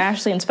kids or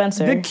Ashley and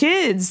Spencer? The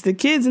kids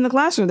in the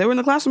classroom. They were in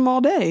the classroom all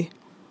day.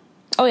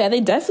 Oh, yeah, they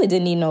definitely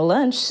didn't eat no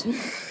lunch.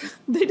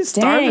 They just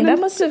starved. Dang, that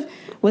must have...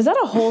 Was that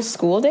a whole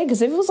school day?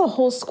 Because if it was a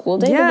whole school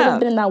day, they would have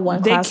been in that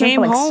one classroom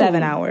for like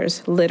 7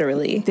 hours,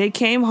 literally. They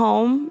came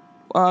home.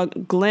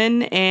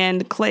 Glenn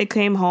and Clay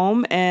came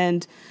home,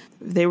 and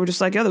they were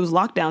just like, "Yo, there was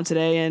lockdown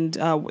today." And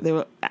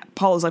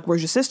Paul was like,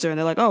 "Where's your sister?" And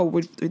they're like, "Oh,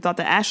 we thought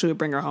that Ashley would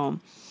bring her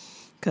home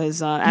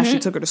because Ashley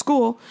took her to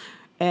school."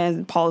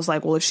 And Paul was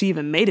like, "Well, if she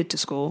even made it to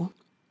school."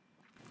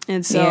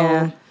 And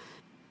so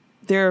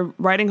they're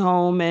riding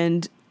home,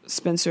 and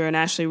Spencer and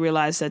Ashley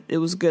realized that it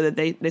was good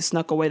that they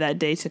snuck away that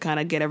day to kind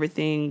of get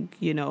everything,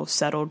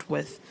 settled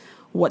with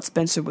what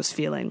Spencer was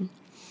feeling.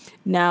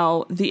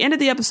 Now, the end of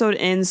the episode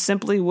ends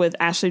simply with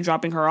Ashley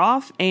dropping her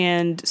off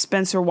and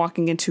Spencer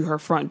walking into her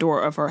front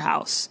door of her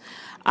house.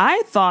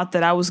 I thought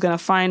that I was going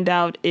to find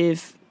out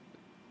if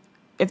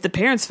the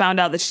parents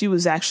found out that she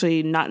was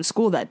actually not in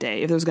school that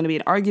day, if there was going to be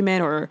an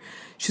argument or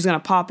she was going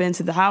to pop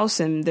into the house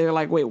and they're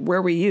like, "Wait,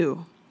 where were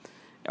you?"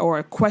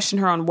 Or question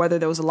her on whether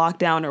there was a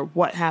lockdown or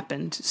what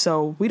happened.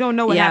 So we don't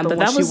know what happened. Yeah,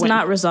 but that was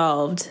not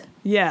resolved.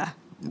 Yeah,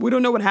 we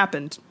don't know what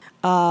happened.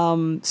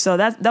 So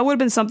that would have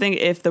been something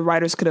if the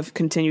writers could have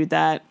continued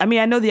that. I mean,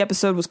 I know the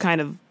episode was kind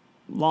of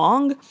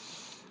long,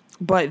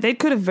 but they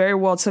could have very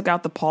well took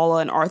out the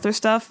Paula and Arthur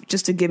stuff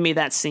just to give me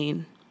that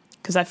scene.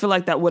 Because I feel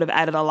like that would have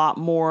added a lot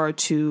more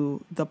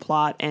to the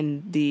plot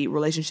and the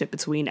relationship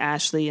between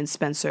Ashley and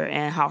Spencer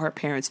and how her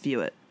parents view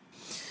it.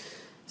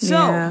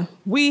 So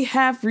we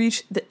have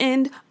reached the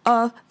end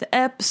of the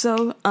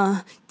episode.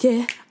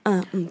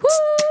 Woo!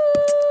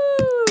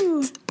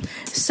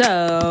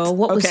 So,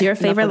 what was your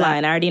favorite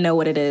line? I already know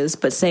what it is,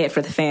 but say it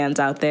for the fans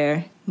out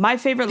there. My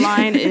favorite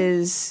line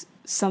is,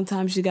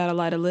 "Sometimes you gotta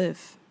lie to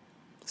live.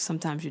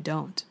 Sometimes you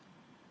don't."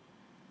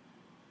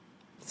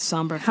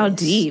 Somber face. How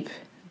deep.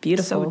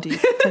 Beautiful. So deep.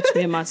 Touch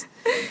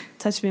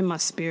me in my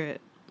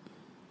spirit.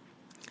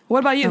 What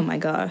about you? Oh my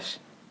gosh.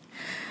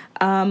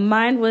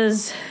 Mine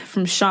was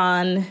from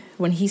Sean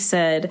when he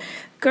said,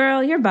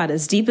 "Girl, you're about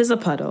as deep as a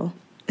puddle."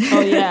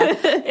 Oh yeah.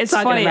 It's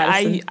funny.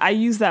 Madison. I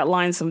use that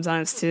line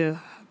sometimes too.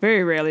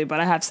 Very rarely,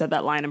 but I have said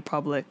that line in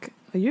public.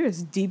 "You're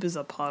as deep as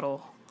a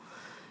puddle."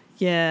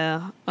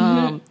 Yeah.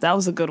 That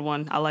was a good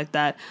one. I like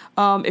that.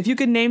 If you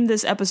could name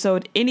this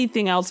episode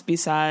anything else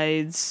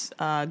besides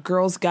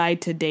Girl's Guide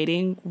to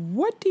Dating,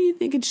 what do you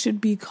think it should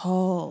be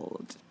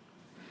called?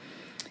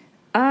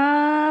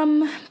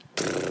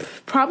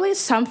 Probably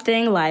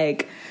something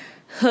like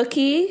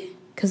Hooky,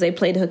 because they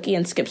played hooky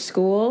and skipped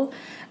school.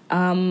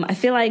 I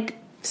feel like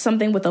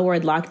something with the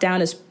word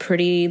lockdown is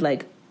pretty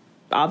like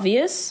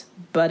obvious,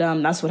 but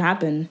that's what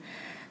happened.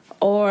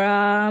 Or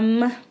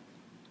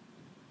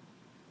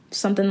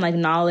something like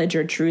Knowledge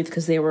or Truth,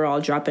 because they were all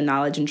dropping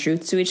knowledge and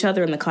truth to each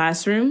other in the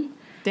classroom.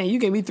 Dang, you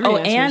gave me 3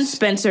 answers. And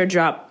Spencer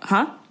dropped,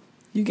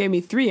 You gave me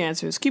 3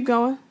 answers. Keep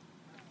going.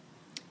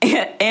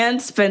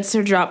 And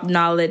Spencer dropped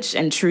knowledge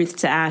and truth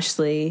to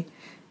Ashley.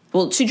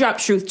 Well, she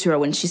dropped truth to her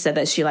when she said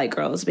that she liked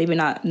girls. Maybe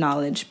not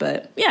knowledge,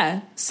 but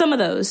yeah, some of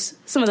those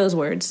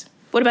words.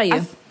 What about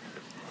you?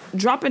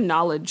 Dropping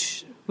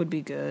knowledge would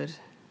be good.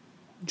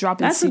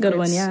 Dropping That's secrets. a good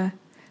one, yeah.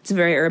 It's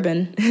very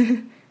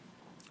urban.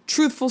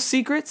 Truthful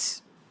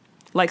secrets.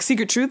 Like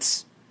Secret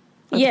Truths.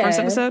 Like Yeah. the first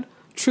episode.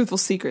 Truthful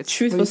Secrets.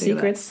 Truthful What do you think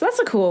of secrets. That's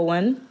a cool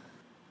one. that?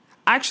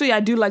 Actually, I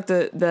do like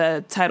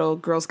the title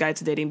Girl's Guide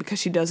to Dating because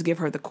she does give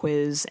her the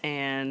quiz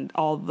and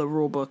all the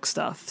rule book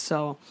stuff.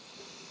 So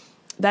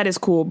that is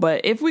cool.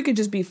 But if we could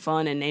just be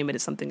fun and name it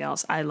as something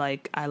else, I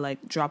like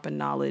Dropping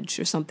Knowledge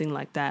or something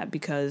like that,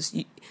 because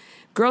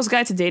Girl's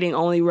Guide to Dating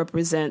only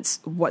represents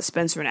what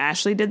Spencer and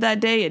Ashley did that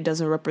day. It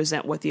doesn't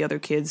represent what the other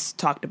kids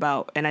talked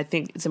about. And I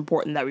think it's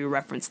important that we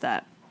reference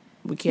that.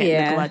 We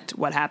can't neglect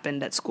what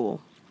happened at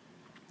school.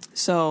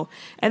 So,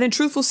 and then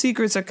Truthful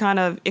Secrets it kind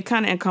of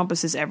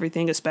encompasses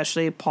everything,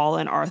 especially Paula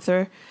and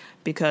Arthur,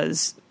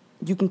 because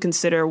you can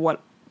consider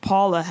what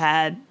Paula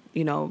had,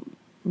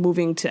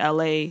 moving to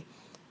LA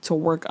to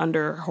work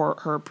under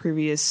her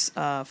previous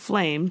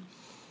flame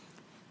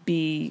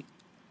be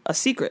a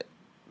secret,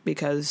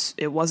 because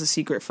it was a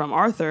secret from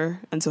Arthur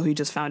until he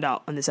just found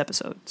out on this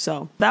episode.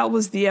 So that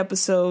was the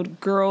episode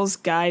Girl's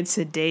Guide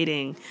to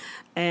Dating.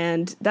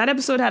 And that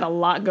episode had a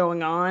lot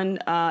going on.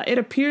 It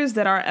appears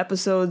that our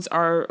episodes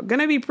are going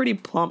to be pretty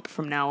plump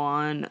from now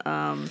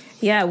on.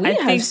 Yeah, we I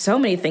have think- so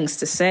many things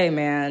to say,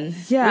 man.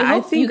 Yeah, we I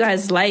hope think- you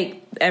guys like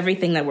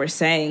everything that we're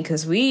saying,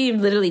 because we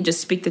literally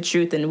just speak the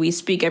truth and we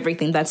speak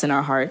everything that's in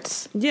our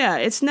hearts. Yeah,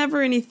 it's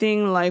never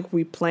anything like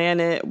we plan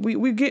it.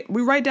 We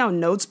write down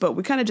notes, but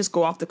we kind of just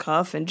go off the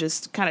cuff and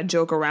just kind of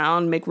joke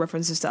around, make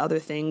references to other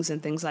things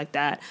and things like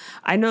that.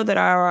 I know that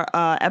our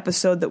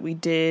episode that we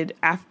did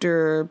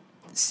after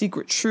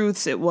Secret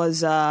Truths, it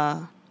was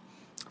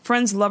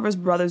Friends, Lovers,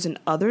 Brothers, and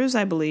Others,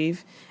 I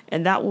believe,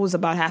 and that was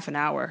about half an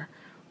hour.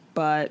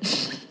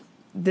 But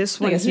this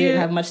I one guess we here,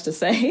 didn't have much to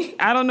say.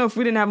 I don't know if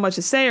we didn't have much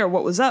to say or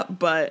what was up,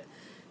 but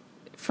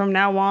from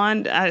now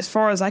on, as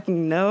far as I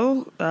can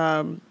know,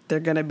 they're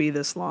gonna be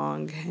this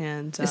long,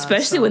 and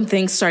Especially so- when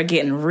things start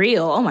getting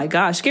real. Oh my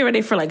gosh, get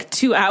ready for like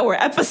 2-hour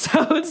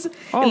episodes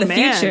in the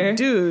future.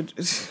 dude.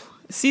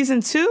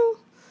 Season 2,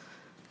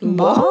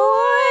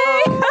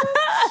 Boy!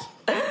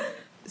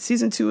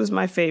 season 2 is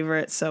my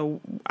favorite, so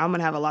I'm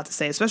gonna have a lot to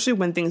say, especially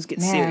when things get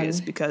Man. serious,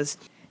 because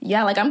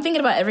Yeah, like I'm thinking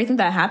about everything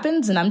that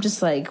happens and I'm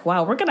just like,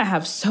 wow, we're gonna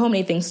have so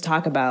many things to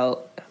talk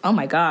about. Oh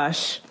my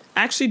gosh.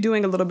 actually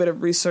doing a little bit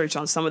of research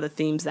on some of the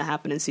themes that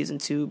happen in season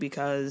 2,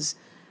 because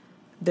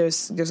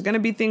there's going to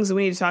be things that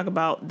we need to talk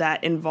about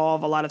that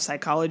involve a lot of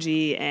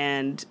psychology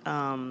and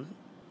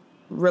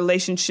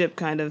relationship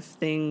kind of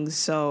things.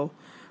 So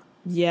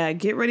yeah,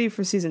 get ready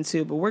for season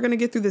 2, but we're going to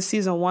get through the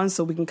season 1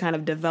 so we can kind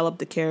of develop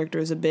the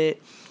characters a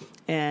bit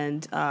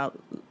and let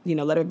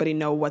everybody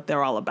know what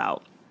they're all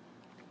about.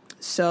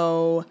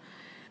 So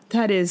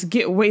that is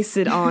Get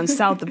Wasted on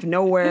South of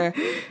Nowhere.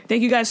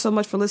 Thank you guys so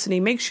much for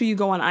listening. Make sure you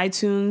go on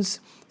iTunes,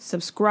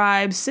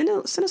 subscribe, send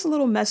us a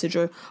little message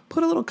or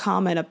put a little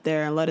comment up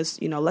there and let us,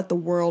 let the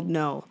world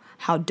know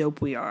how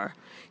dope we are.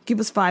 Give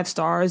us 5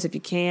 stars if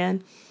you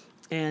can.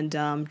 And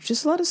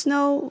just let us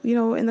know,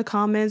 in the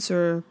comments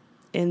or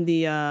in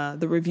the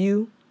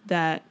review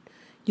that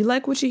you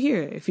like what you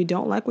hear. If you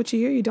don't like what you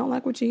hear, you don't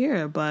like what you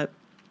hear. But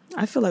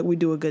I feel like we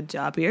do a good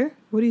job here.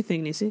 What do you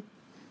think, Nisi?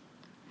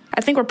 I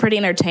think we're pretty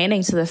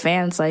entertaining to the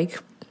fans. Like,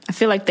 I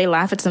feel like they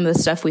laugh at some of the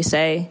stuff we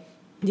say.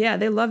 Yeah,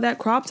 they love that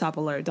crop top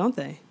alert, don't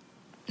they?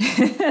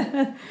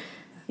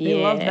 They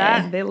love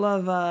that. They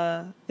love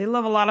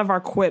a lot of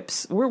our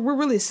quips. We're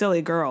really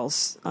silly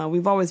girls.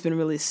 We've always been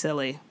really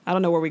silly. I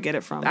don't know where we get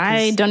it from.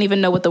 I don't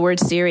even know what the word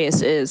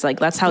serious is. Like,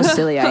 that's how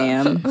silly I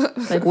am.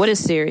 Like, what is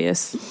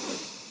serious?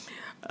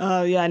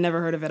 Yeah, I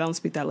never heard of it. I don't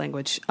speak that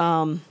language.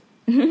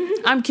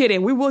 I'm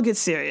kidding. We will get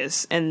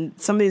serious, and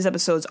some of these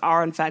episodes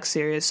are in fact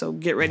serious. So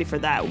get ready for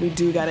that. We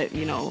do got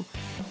to,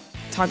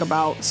 talk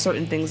about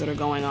certain things that are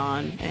going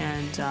on,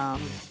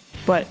 and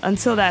but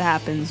until that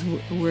happens,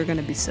 we're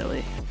gonna be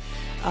silly.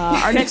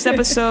 Our next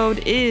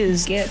episode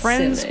is Get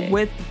Friends silly.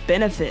 with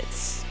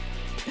Benefits.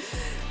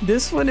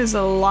 This one is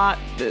a lot.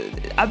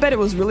 I bet it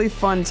was really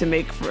fun to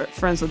make for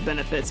Friends with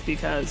Benefits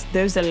because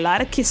there's a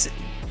lot of kissing.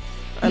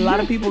 A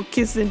lot of people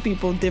kissing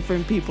people,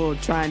 different people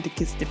trying to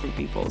kiss different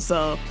people.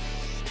 So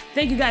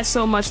thank you guys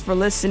so much for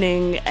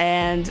listening.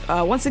 And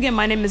once again,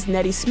 my name is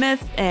Nettie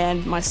Smith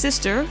and my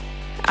sister.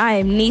 I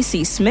am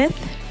Nisi Smith.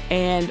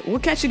 And we'll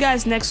catch you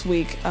guys next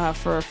week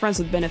for Friends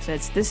with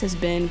Benefits. This has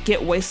been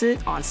Get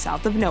Wasted on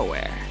South of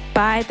Nowhere.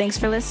 Bye. Thanks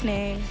for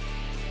listening.